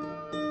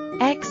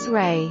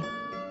X-ray,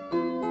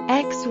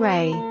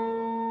 X-ray.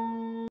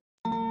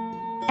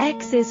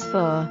 X is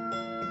for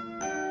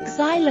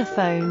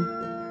xylophone,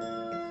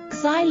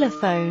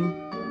 xylophone.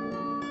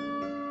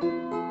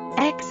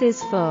 X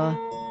is for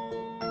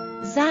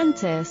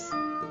xanthus,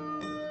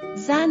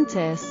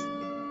 xanthus.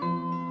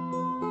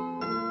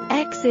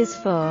 X is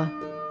for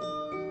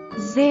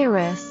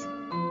xerus,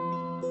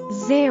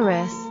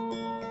 xerus.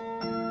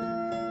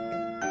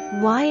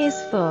 Y is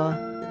for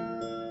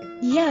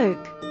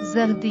yolk,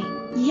 जर्दी,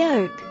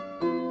 yolk.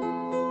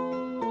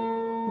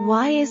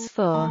 Y is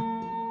for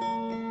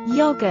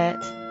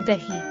yogurt,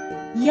 दही,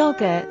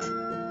 yogurt.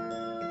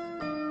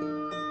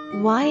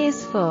 Y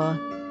is for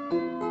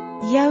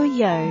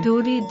yo-yo,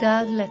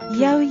 डोरीदार लट्टू,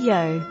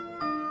 yo-yo.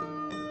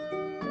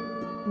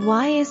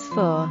 Y is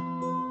for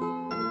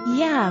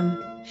yam,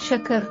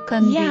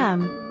 शकरकंदी, yam.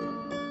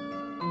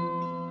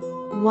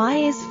 Y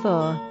is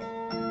for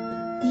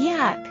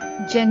yak,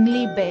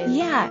 जंगली बैल,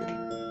 yak.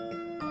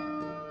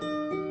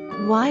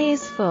 Y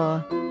is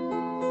for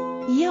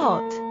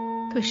yacht,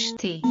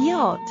 कुश्ती,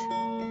 yacht.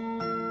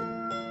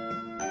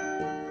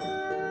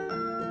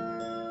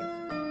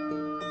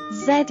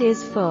 Z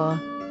is for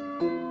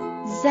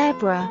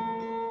zebra,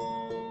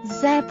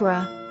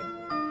 zebra.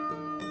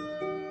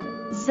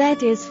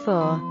 Z is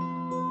for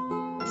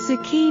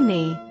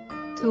zucchini,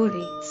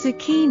 तोरी,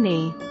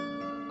 zucchini.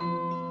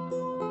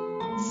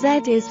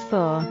 Z is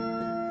for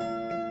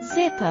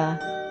zipper,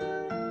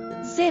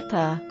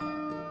 zipper.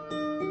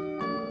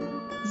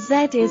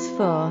 Z is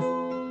for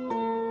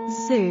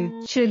zoo,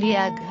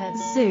 चिड़ियाघर,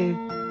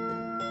 zoo.